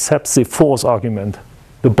which accepts the 4th argument,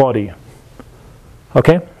 the body.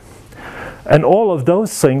 Okay? And all of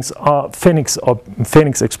those things are Phoenix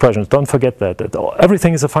expressions. Don't forget that.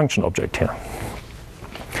 Everything is a function object here.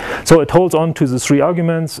 So it holds on to the 3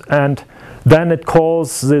 arguments, and then it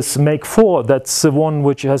calls this make4, that's the one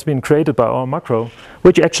which has been created by our macro,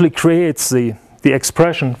 which actually creates the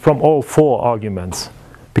expression from all 4 arguments,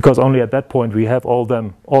 because only at that point we have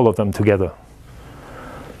all of them together.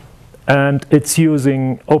 And it's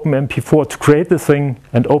using OpenMP4 to create the thing,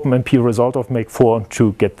 and OpenMP result of make4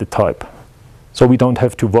 to get the type. So we don't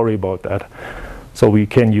have to worry about that. So we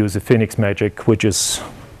can use the Phoenix magic, which is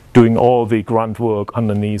doing all the grunt work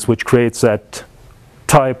underneath, which creates that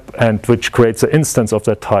type and which creates an instance of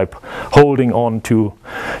that type, holding on to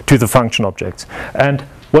the function objects. And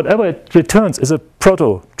whatever it returns is a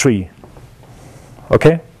proto tree.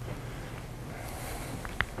 Okay?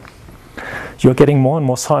 You're getting more and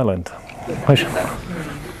more silent.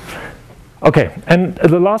 Okay, and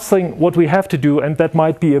the last thing what we have to do, and that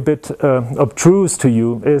might be a bit obtruse to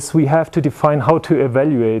you, is we have to define how to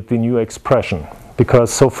evaluate the new expression.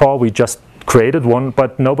 Because so far we just created one,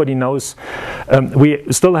 but nobody knows. We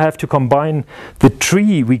still have to combine the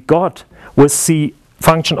tree we got with the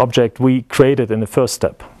function object we created in the first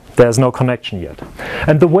step. There's no connection yet.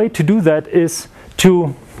 And the way to do that is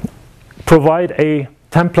to provide a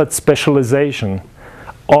template specialization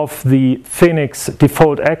of the Phoenix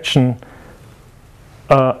default action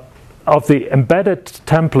of the embedded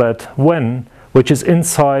template when, which is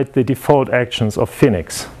inside the default actions of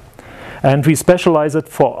Phoenix. And we specialize it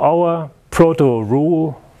for our proto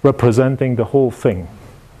rule representing the whole thing.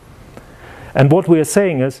 And what we are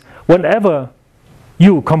saying is, whenever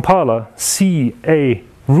you, compiler, see a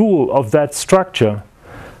rule of that structure,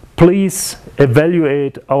 please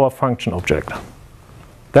evaluate our function object.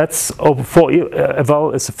 That's for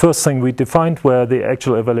eval is the first thing we defined where the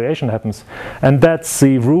actual evaluation happens. And that's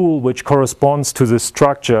the rule which corresponds to the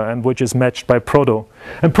structure and which is matched by proto.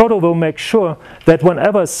 And proto will make sure that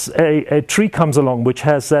whenever a tree comes along which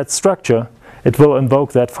has that structure, it will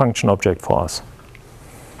invoke that function object for us.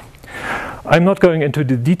 I'm not going into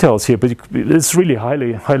the details here, but it's really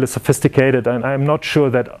highly sophisticated, and I'm not sure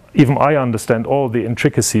that even I understand all the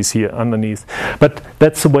intricacies here underneath. But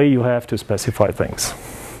that's the way you have to specify things.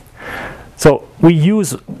 So we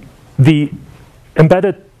use the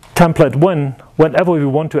embedded template whenever we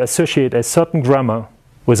want to associate a certain grammar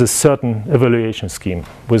with a certain evaluation scheme,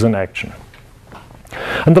 with an action.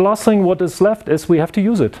 And the last thing what is left is we have to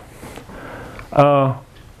use it.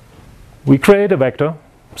 We create a vector,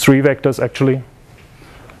 3 vectors actually.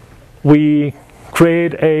 We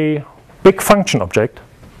create a big function object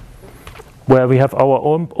where we have our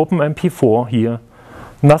own OpenMP4 here.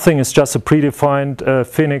 Nothing is just a predefined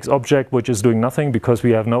Phoenix object which is doing nothing because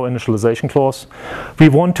we have no initialization clause. We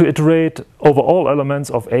want to iterate over all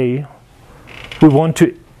elements of A. We want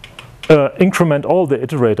to increment all the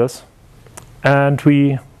iterators, and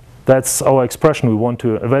that's our expression we want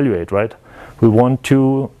to evaluate, right? We want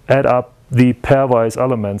to add up the pairwise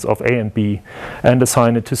elements of A and B and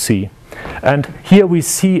assign it to C. And here we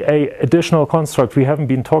see an additional construct we haven't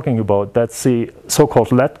been talking about. That's the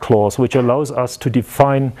so-called let clause, which allows us to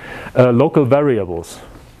define local variables.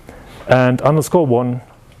 And _1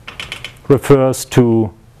 refers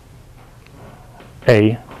to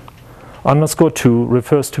A, _2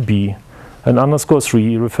 refers to B, and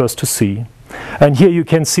 _3 refers to C. And here you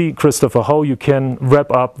can see, Christopher, how you can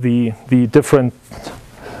wrap up the different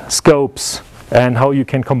scopes and how you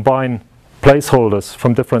can combine placeholders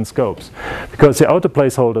from different scopes. Because the outer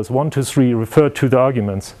placeholders 1, 2, 3 refer to the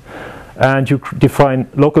arguments, and you define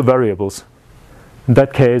local variables. In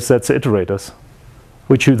that case, that's the iterators,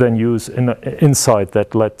 which you then use inside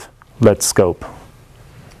that let scope.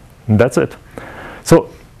 And that's it. So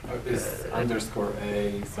is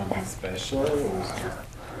 _A something special, or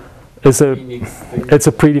is it it's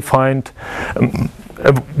a predefined.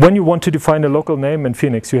 When you want to define a local name in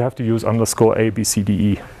Phoenix, you have to use _A, B, C, D,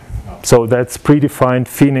 E. So that's predefined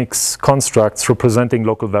Phoenix constructs representing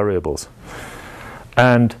local variables.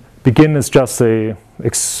 And begin is just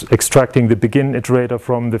extracting the begin iterator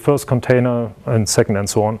from the first container and second and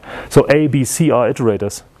so on. So A, B, C are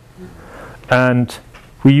iterators. And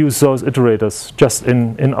we use those iterators just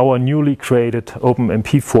in our newly created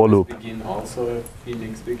OpenMP for loop. Is begin also a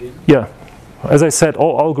Phoenix begin? Yeah. As I said,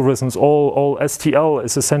 all algorithms, all STL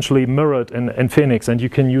is essentially mirrored in Phoenix, and you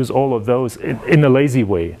can use all of those in a lazy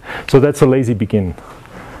way. So that's a lazy begin.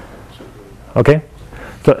 Okay?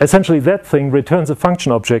 So essentially that thing returns a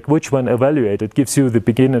function object which, when evaluated, gives you the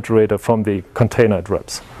begin iterator from the container it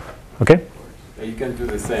wraps. Okay? You can do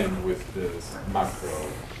the same with this macro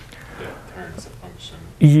that turns a function.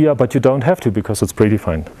 Yeah, but you don't have to because it's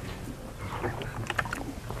predefined.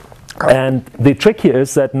 And the trick here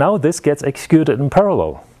is that now this gets executed in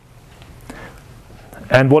parallel.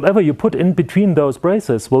 And whatever you put in between those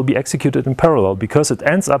braces will be executed in parallel because it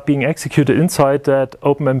ends up being executed inside that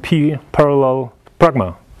OpenMP parallel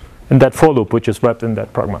pragma, in that for loop which is wrapped in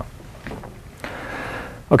that pragma.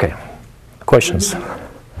 Okay, questions?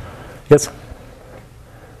 Yes?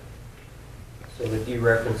 So the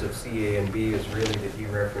dereference of C, A, and B is really the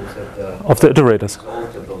dereference of the iterators.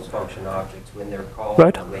 Result of those function objects when they're called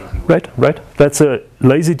Right, in a lazy way. right. That's a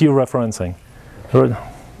lazy dereferencing.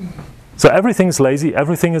 So everything is lazy,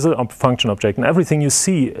 everything is a function object, and everything you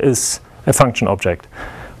see is a function object.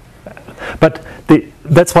 But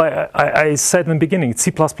that's why I said in the beginning,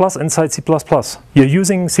 C++ inside C++. You're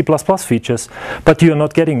using C++ features, but you're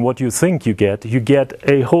not getting what you think you get. You get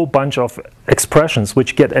a whole bunch of expressions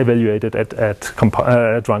which get evaluated at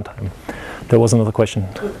runtime. There was another question.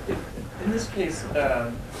 In this case,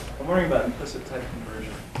 I'm wondering about implicit type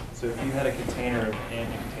conversion. So if you had a container of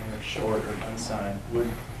and a container of short or unsigned, would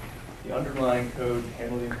the underlying code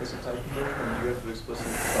handle the implicit type conversion, or do you have to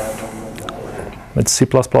explicitly provide that? It's C++.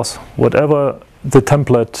 Whatever the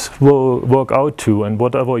template will work out to and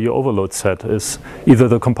whatever your overload set is, either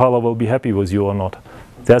the compiler will be happy with you or not.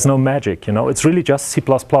 There's no magic, you know. It's really just C++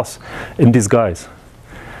 in disguise.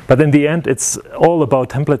 But in the end, it's all about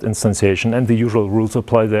template instantiation, and the usual rules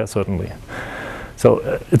apply there, certainly.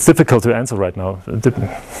 So it's difficult to answer right now.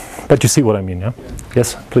 But you see what I mean, yeah?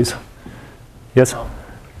 Yes, please. Yes?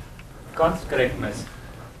 Const correctness.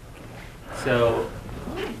 So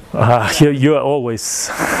you're always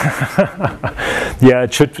yeah,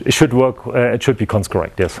 it should work. It should be const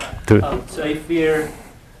correct, yes. So if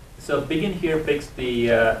so begin here picks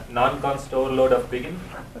the non-const overload of begin.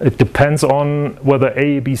 It depends on whether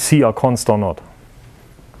A, B, C are const or not.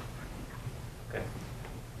 Okay.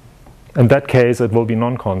 In that case, it will be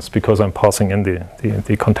non-const because I'm passing in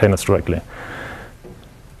the containers directly.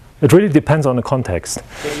 It really depends on the context.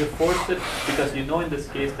 Can you force it, because you know in this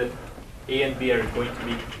case that A and B are going to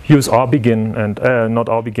be... Use R begin and not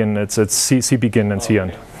R begin, it's C begin and C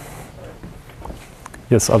end.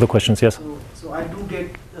 Yes, other questions, yes? So I do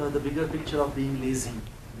get the bigger picture of being lazy.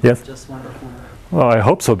 Yes. It's just wonderful. Well, I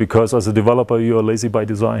hope so, because as a developer you are lazy by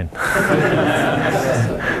design. But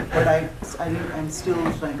I'm still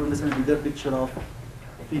trying to understand the bigger picture of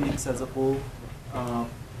Phoenix as a whole.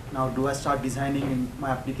 Now, do I start designing in my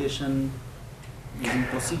application using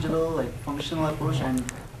procedural, like functional approach, and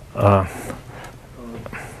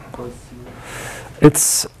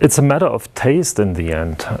it's a matter of taste in the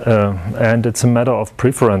end, and it's a matter of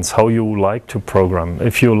preference how you like to program.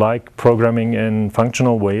 If you like programming in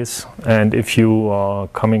functional ways, and if you are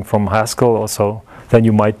coming from Haskell or so, then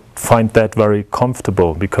you might find that very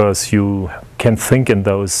comfortable because you can think in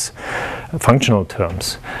those functional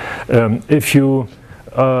terms. If you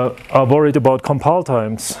are worried about compile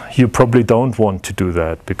times, you probably don't want to do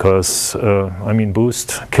that because, I mean,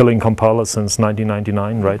 Boost killing compilers since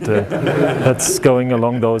 1999, right? That's going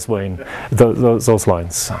along those lines.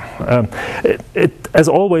 As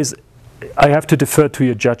always, I have to defer to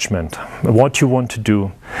your judgment, what you want to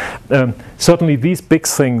do. Certainly these big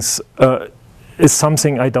things is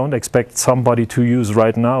something I don't expect somebody to use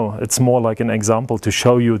right now. It's more like an example to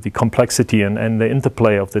show you the complexity and the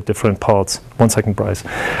interplay of the different parts. 1 second, Bryce.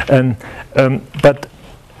 But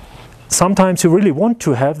sometimes you really want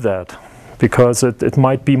to have that because it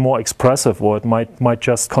might be more expressive, or it might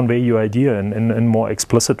just convey your idea in more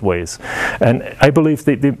explicit ways. And I believe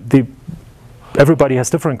everybody has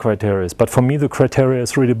different criteria, but for me the criteria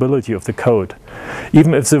is readability of the code.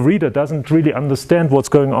 Even if the reader doesn't really understand what's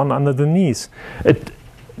going on underneath,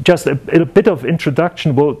 just a bit of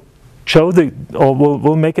introduction will show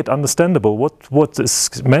will make it understandable what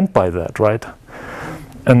is meant by that, right?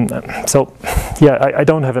 And so, yeah, I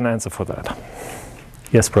don't have an answer for that.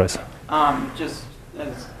 Yes, Bryce. Just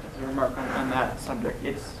as a remark on that subject,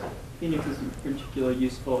 Phoenix is particularly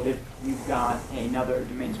useful if you've got another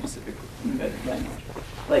domain-specific embedded language,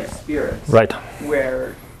 like Spirits, right,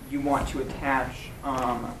 where you want to attach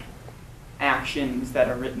actions that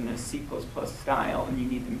are written in C++ style, and you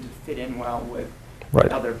need them to fit in well with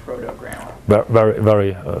other proto-grammar.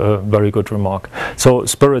 Very good remark. So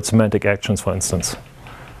spirit semantic actions, for instance,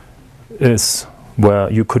 is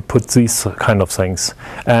where you could put these kind of things,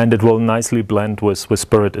 and it will nicely blend with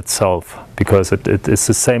spirit itself, because it is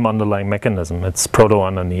the same underlying mechanism. It's proto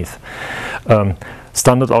underneath.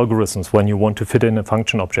 Standard algorithms, when you want to fit in a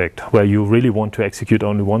function object where you really want to execute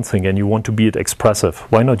only one thing and you want to be it expressive,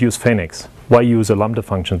 why not use Phoenix? Why use a lambda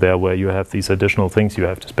function there where you have these additional things you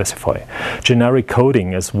have to specify? Generic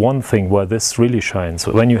coding is one thing where this really shines.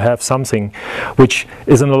 When you have something which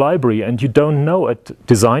is in a library and you don't know at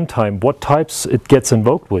design time what types it gets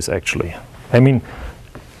invoked with actually. I mean,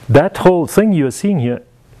 that whole thing you're seeing here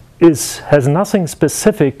has nothing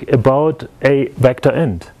specific about a vector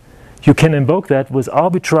int. You can invoke that with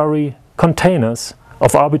arbitrary containers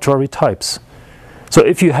of arbitrary types. So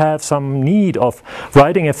if you have some need of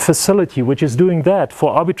writing a facility which is doing that for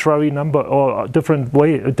arbitrary number or different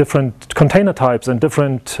container types and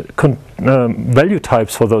different value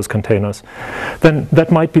types for those containers, then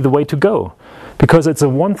that might be the way to go, because it's a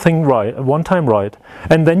one-time write,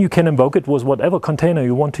 and then you can invoke it with whatever container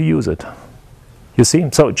you want to use it. You see?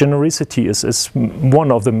 So genericity is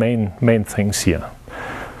one of the main things here.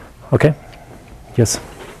 Okay? Yes?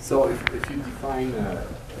 So if you define a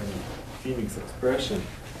Phoenix expression,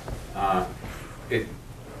 it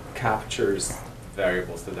captures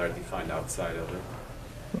variables that are defined outside of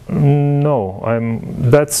it? No,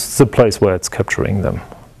 that's the place where it's capturing them.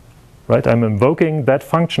 Right? I'm invoking that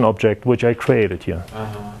function object which I created here.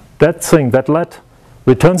 That thing, that let,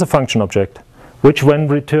 returns a function object, which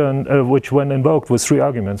when invoked with 3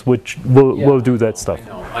 arguments, which will do that stuff. I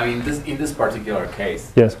know. I mean, in this particular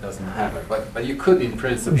case, yes, it doesn't happen. But you could, in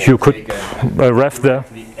principle, take a ref there.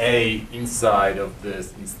 The A inside of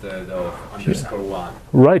this instead of _1.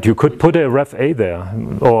 Right. You could put a ref A there,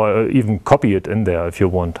 or even copy it in there if you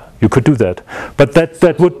want. You could do that. But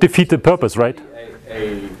that would defeat the purpose, right?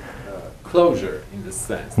 A closure in this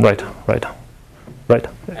sense. Right.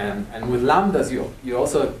 And with lambdas, you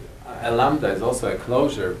also. A lambda is also a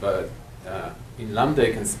closure, but in lambda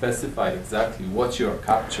you can specify exactly what you are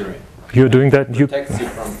capturing. You're doing that. It protects you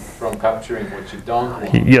from capturing what you don't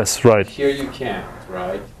want. Yes, right. Here you can't,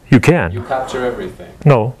 right? You can. You capture everything.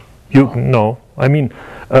 No. No. I mean,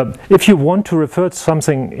 if you want to refer to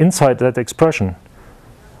something inside that expression,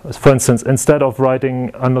 for instance, instead of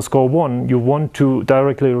writing _1, you want to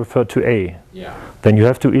directly refer to A. Yeah. Then you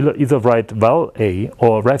have to either write val A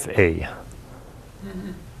or ref A.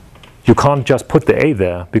 You can't just put the A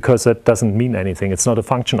there, because that doesn't mean anything. It's not a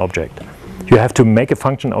function object. You have to make a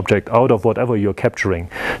function object out of whatever you're capturing.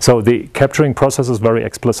 So the capturing process is very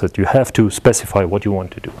explicit. You have to specify what you want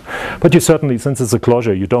to do. But you certainly, since it's a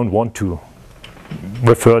closure, you don't want to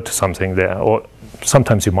refer to something there. Or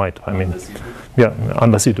sometimes you might. I mean, yeah,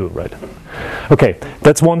 unless you do, right. Okay,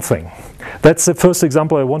 that's one thing. That's the first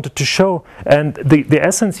example I wanted to show. And the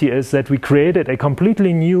essence here is that we created a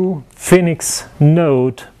completely new Phoenix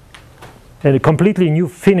node and a completely new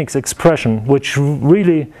Phoenix expression, which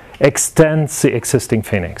really extends the existing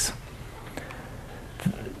Phoenix.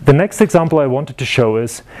 The next example I wanted to show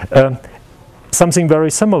is something very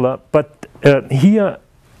similar, but here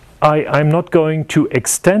I'm not going to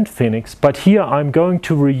extend Phoenix, but here I'm going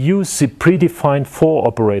to reuse the predefined for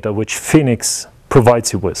operator which Phoenix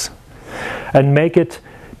provides you with, and make it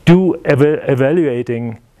do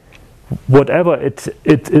evaluating whatever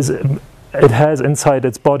it has inside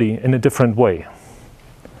its body in a different way.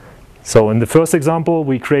 So in the first example,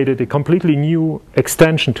 we created a completely new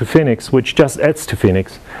extension to Phoenix, which just adds to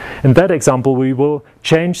Phoenix. In that example, we will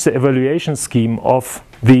change the evaluation scheme of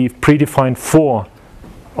the predefined for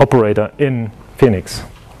operator in Phoenix.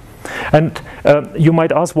 And you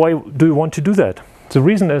might ask, why do you want to do that? The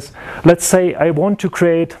reason is, let's say I want to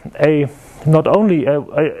create I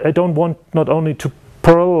don't want not only to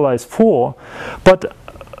parallelize for, but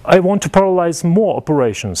I want to parallelize more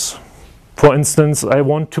operations. For instance, I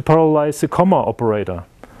want to parallelize the comma operator.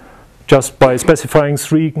 Just by specifying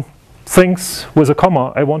 3 things with a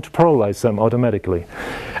comma, I want to parallelize them automatically.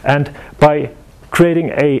 And by creating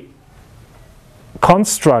a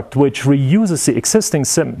construct which reuses the existing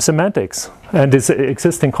semantics and its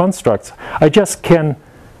existing constructs, I just can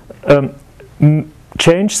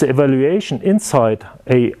change the evaluation inside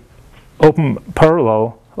a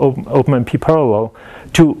OpenMP parallel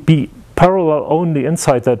to be parallel only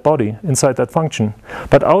inside that body, inside that function,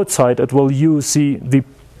 but outside it will use the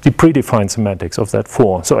predefined semantics of that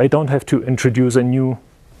for. So I don't have to introduce a new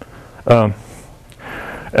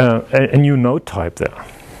node type there.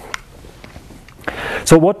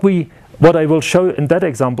 So what I will show in that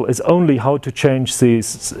example is only how to change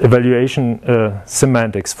these evaluation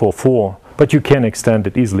semantics for 4, but you can extend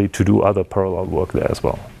it easily to do other parallel work there as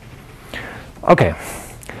well. Okay,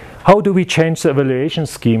 how do we change the evaluation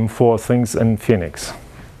scheme for things in Phoenix?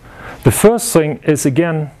 The first thing is,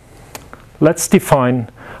 again, let's define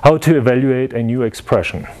how to evaluate a new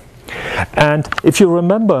expression. And if you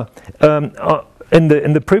remember, in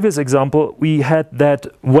the previous example, we had that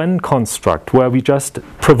when construct where we just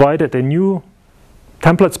provided a new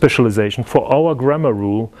template specialization for our grammar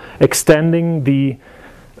rule, extending the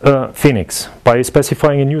Phoenix by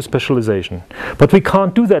specifying a new specialization. But we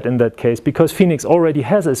can't do that in that case because Phoenix already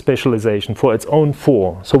has a specialization for its own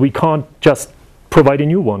 4. So we can't just provide a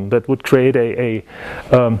new one. That would create a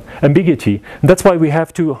ambiguity. And that's why we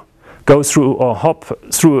have to go through or hop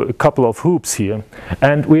through a couple of hoops here.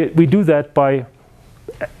 And we do that by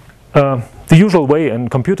the usual way in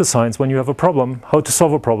computer science. When you have a problem, how to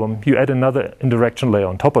solve a problem, you add another indirection layer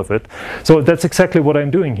on top of it. So that's exactly what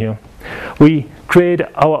I'm doing here. We create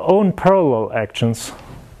our own parallel actions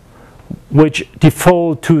which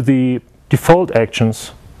default to the default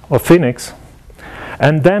actions of Phoenix,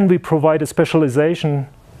 and then we provide a specialization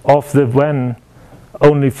of the when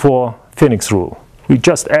only for Phoenix rule. We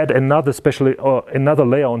just add another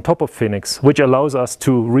layer on top of Phoenix, which allows us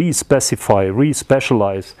to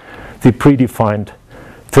re-specialize the predefined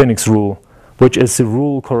Phoenix rule, which is the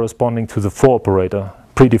rule corresponding to the for operator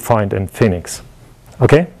predefined in Phoenix.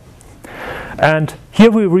 Okay? And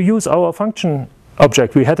here we reuse our function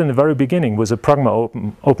object we had in the very beginning with a pragma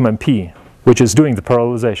openmp, which is doing the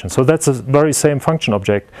parallelization. So that's the very same function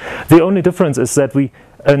object. The only difference is that we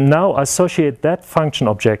now associate that function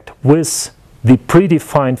object with the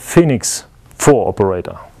predefined Phoenix for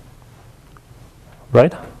operator,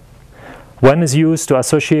 right? When is used to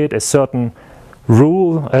associate a certain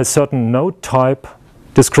rule, a certain node type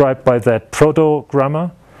described by that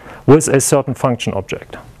proto-grammar with a certain function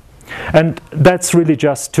object. And that's really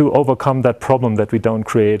just to overcome that problem that we don't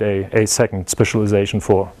create a second specialization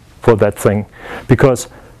for that thing, because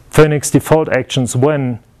Phoenix default actions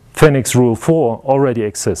when Phoenix rule 4 already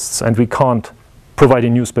exists, and we can't provide a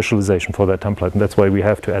new specialization for that template, and that's why we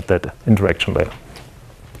have to add that interaction layer.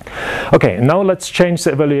 Okay, now let's change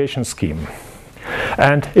the evaluation scheme.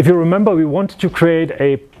 And if you remember, we wanted to create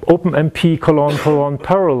a openmp :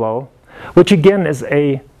 parallel, which again is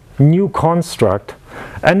a new construct,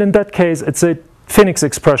 and in that case it's a Phoenix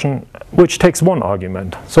expression which takes 1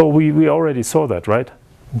 argument. So we already saw that, right?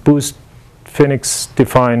 Boost Phoenix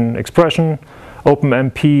define expression,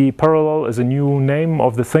 openmp parallel is a new name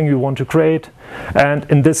of the thing we want to create, and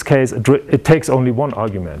in this case it takes only 1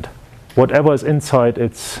 argument. Whatever is inside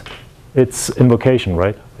its invocation,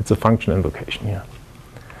 right? It's a function invocation, yeah.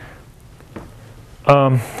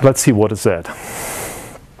 Let's see what is that.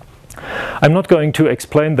 I'm not going to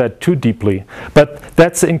explain that too deeply, but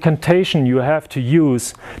that's the incantation you have to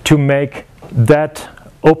use to make that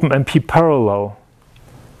openmp parallel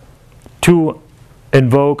to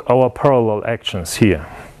invoke our parallel actions here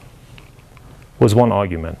with 1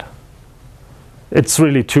 argument. It's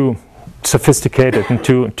really too sophisticated and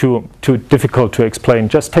too difficult to explain.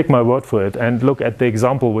 Just take my word for it and look at the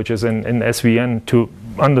example which is in SVN to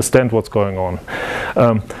understand what's going on.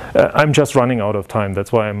 I'm just running out of time.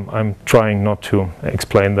 That's why I'm trying not to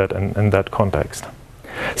explain that in that context.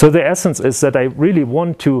 So the essence is that I really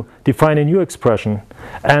want to define a new expression,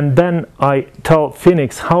 and then I tell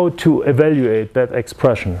Phoenix how to evaluate that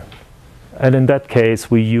expression. And in that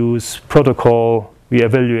case, we use protocol, we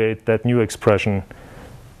evaluate that new expression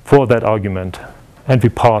for that argument, and we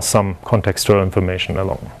pass some contextual information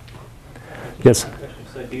along. Yes?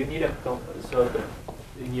 So do you need in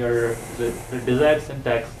the desired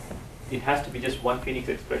syntax, it has to be just 1 Phoenix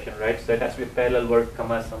expression, right? So it has to be parallel work,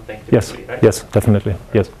 comma, something typically, yes, right? yes, definitely,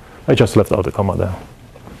 yes. I just left out a comma there.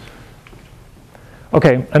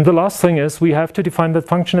 Okay, and the last thing is we have to define that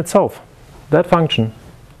function itself. That function.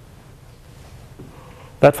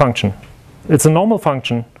 It's a normal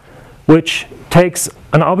function which takes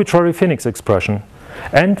an arbitrary Phoenix expression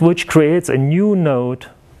and which creates a new node,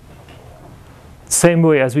 same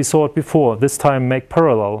way as we saw it before, this time make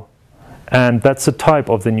parallel. And that's the type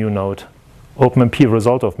of the new node, openmp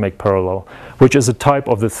result of make parallel, which is a type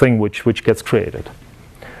of the thing which gets created.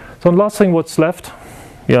 So the last thing what's left,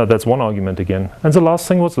 yeah, that's 1 argument again. And the last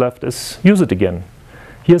thing what's left is use it again.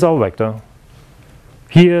 Here's our vector.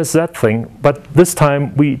 Here's that thing, but this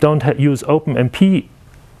time we don't use openmp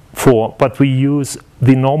for, but we use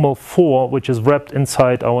the normal for, which is wrapped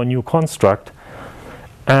inside our new construct.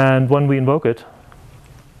 And when we invoke it,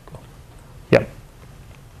 yeah,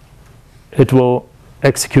 it will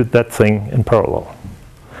execute that thing in parallel.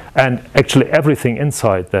 and actually everything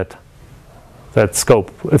inside that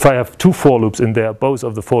scope. If I have 2 for loops in there, both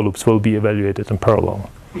of the for loops will be evaluated in parallel.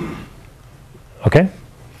 Okay?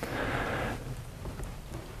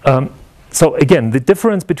 So again, the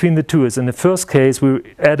difference between the two is, in the first case, we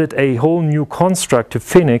added a whole new construct to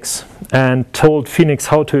Phoenix and told Phoenix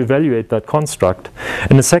how to evaluate that construct.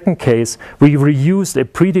 In the second case, we reused a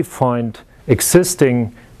predefined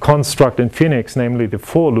existing construct in Phoenix, namely the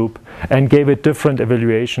for loop, and gave it different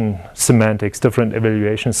evaluation semantics, different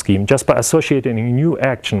evaluation scheme, just by associating a new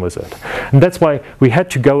action with it. And that's why we had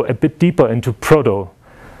to go a bit deeper into proto,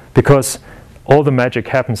 because all the magic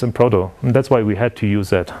happens in proto, and that's why we had to use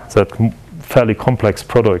that fairly complex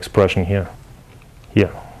proto expression here.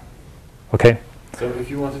 Okay? So if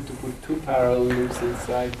you wanted to put 2 parallel loops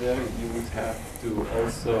inside there, you would have to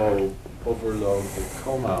also overload the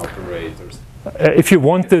comma operators. If you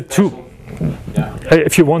want the two,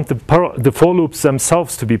 if you want the for loops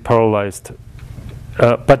themselves to be parallelized,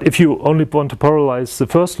 but if you only want to parallelize the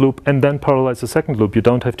first loop and then parallelize the second loop, you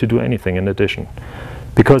don't have to do anything in addition,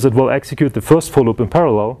 because it will execute the first for loop in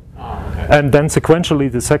parallel, and then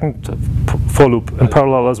sequentially the second for loop in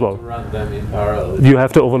parallel as well. To run them in parallel. You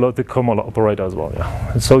have to overload the comma operator as well.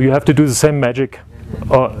 Yeah. So you have to do the same magic,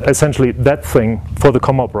 or essentially that thing for the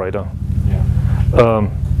comma operator. Yeah.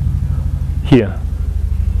 Here.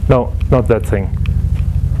 No, not that thing.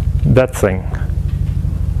 That thing.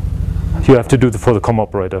 You have to do for the comma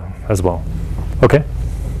operator as well. Okay?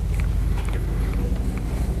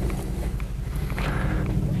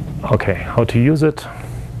 Okay, how to use it?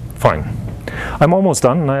 Fine. I'm almost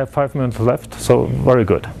done, and I have 5 minutes left, so very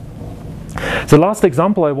good. The last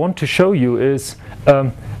example I want to show you is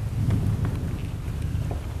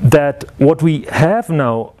that what we have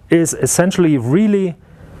now is essentially really,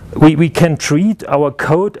 we can treat our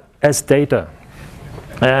code as data.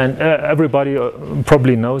 And everybody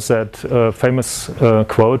probably knows that famous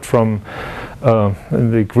quote from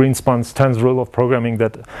the Greenspun's 10th rule of programming,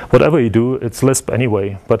 that whatever you do, it's Lisp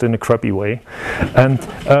anyway, but in a crappy way. And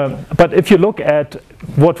but if you look at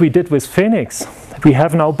what we did with Phoenix, we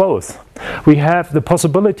have now both. We have the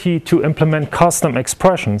possibility to implement custom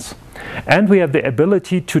expressions, and we have the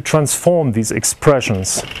ability to transform these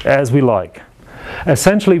expressions as we like.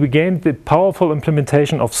 Essentially, we gained the powerful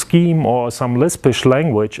implementation of scheme or some Lispish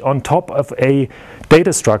language on top of a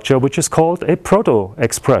data structure which is called a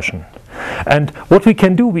proto-expression. And what we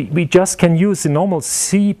can do, we just can use the normal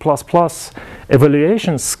C++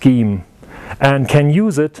 evaluation scheme and can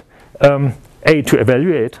use it, to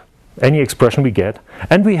evaluate any expression we get,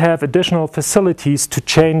 and we have additional facilities to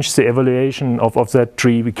change the evaluation of that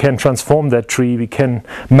tree. We can transform that tree, we can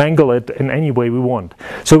mangle it in any way we want.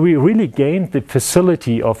 So we really gained the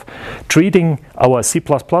facility of treating our C++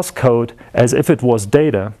 code as if it was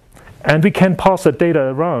data, and we can pass that data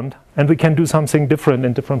around, and we can do something different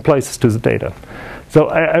in different places to the data. So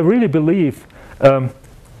I really believe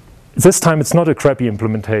this time it's not a crappy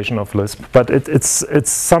implementation of Lisp, but it's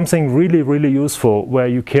something really, really useful, where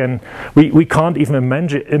you can, we can't even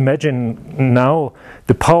imagine now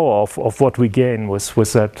the power of what we gain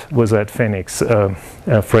with that Phoenix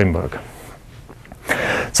framework.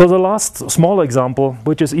 So the last small example,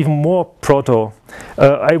 which is even more proto,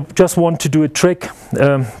 I just want to do a trick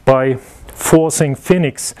by forcing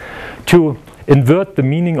Phoenix to invert the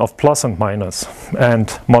meaning of plus and minus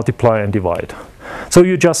and multiply and divide. So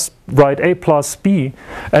you just write a plus b,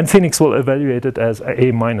 and Phoenix will evaluate it as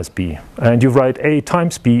a minus b. And you write a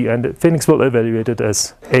times b, and Phoenix will evaluate it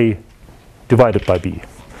as a divided by b.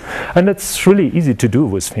 And it's really easy to do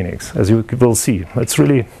with Phoenix, as you will see. It's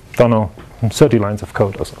really, don't know, 30 lines of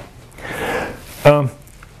code or so.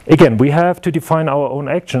 Again, we have to define our own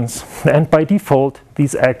actions, and by default,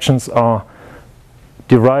 these actions are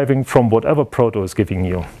deriving from whatever proto is giving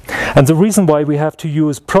you. And the reason why we have to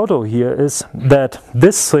use proto here is that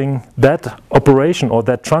this thing, that operation or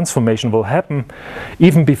that transformation will happen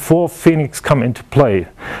even before Phoenix come into play.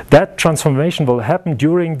 That transformation will happen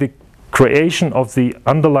during the creation of the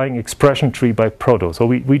underlying expression tree by proto. So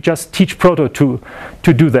we just teach proto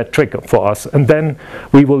to do that trick for us, and then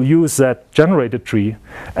we will use that generated tree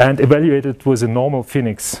and evaluate it with a normal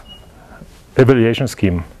Phoenix evaluation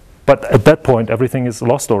scheme. But at that point, everything is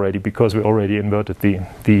lost already, because we already inverted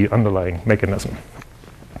the underlying mechanism.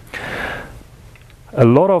 A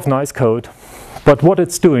lot of nice code, but what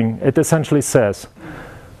it's doing, it essentially says,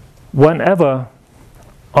 whenever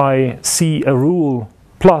I see a rule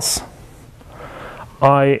plus,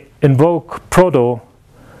 I invoke proto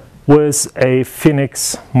with a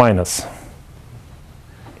Phoenix minus.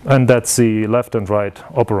 And that's the left and right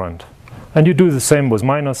operand. And you do the same with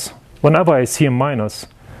minus. Whenever I see a minus,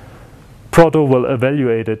 Proto will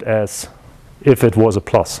evaluate it as if it was a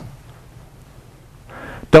plus.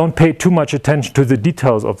 Don't pay too much attention to the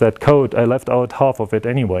details of that code. I left out half of it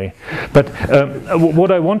anyway. But what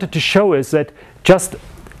I wanted to show is that just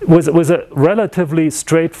with a relatively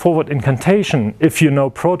straightforward incantation, if you know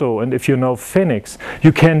Proto and if you know Phoenix,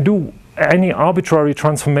 you can do any arbitrary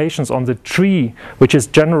transformations on the tree which is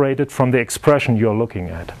generated from the expression you're looking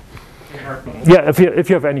at. Yeah, if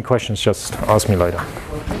you have any questions, just ask me later.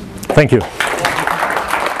 Thank you.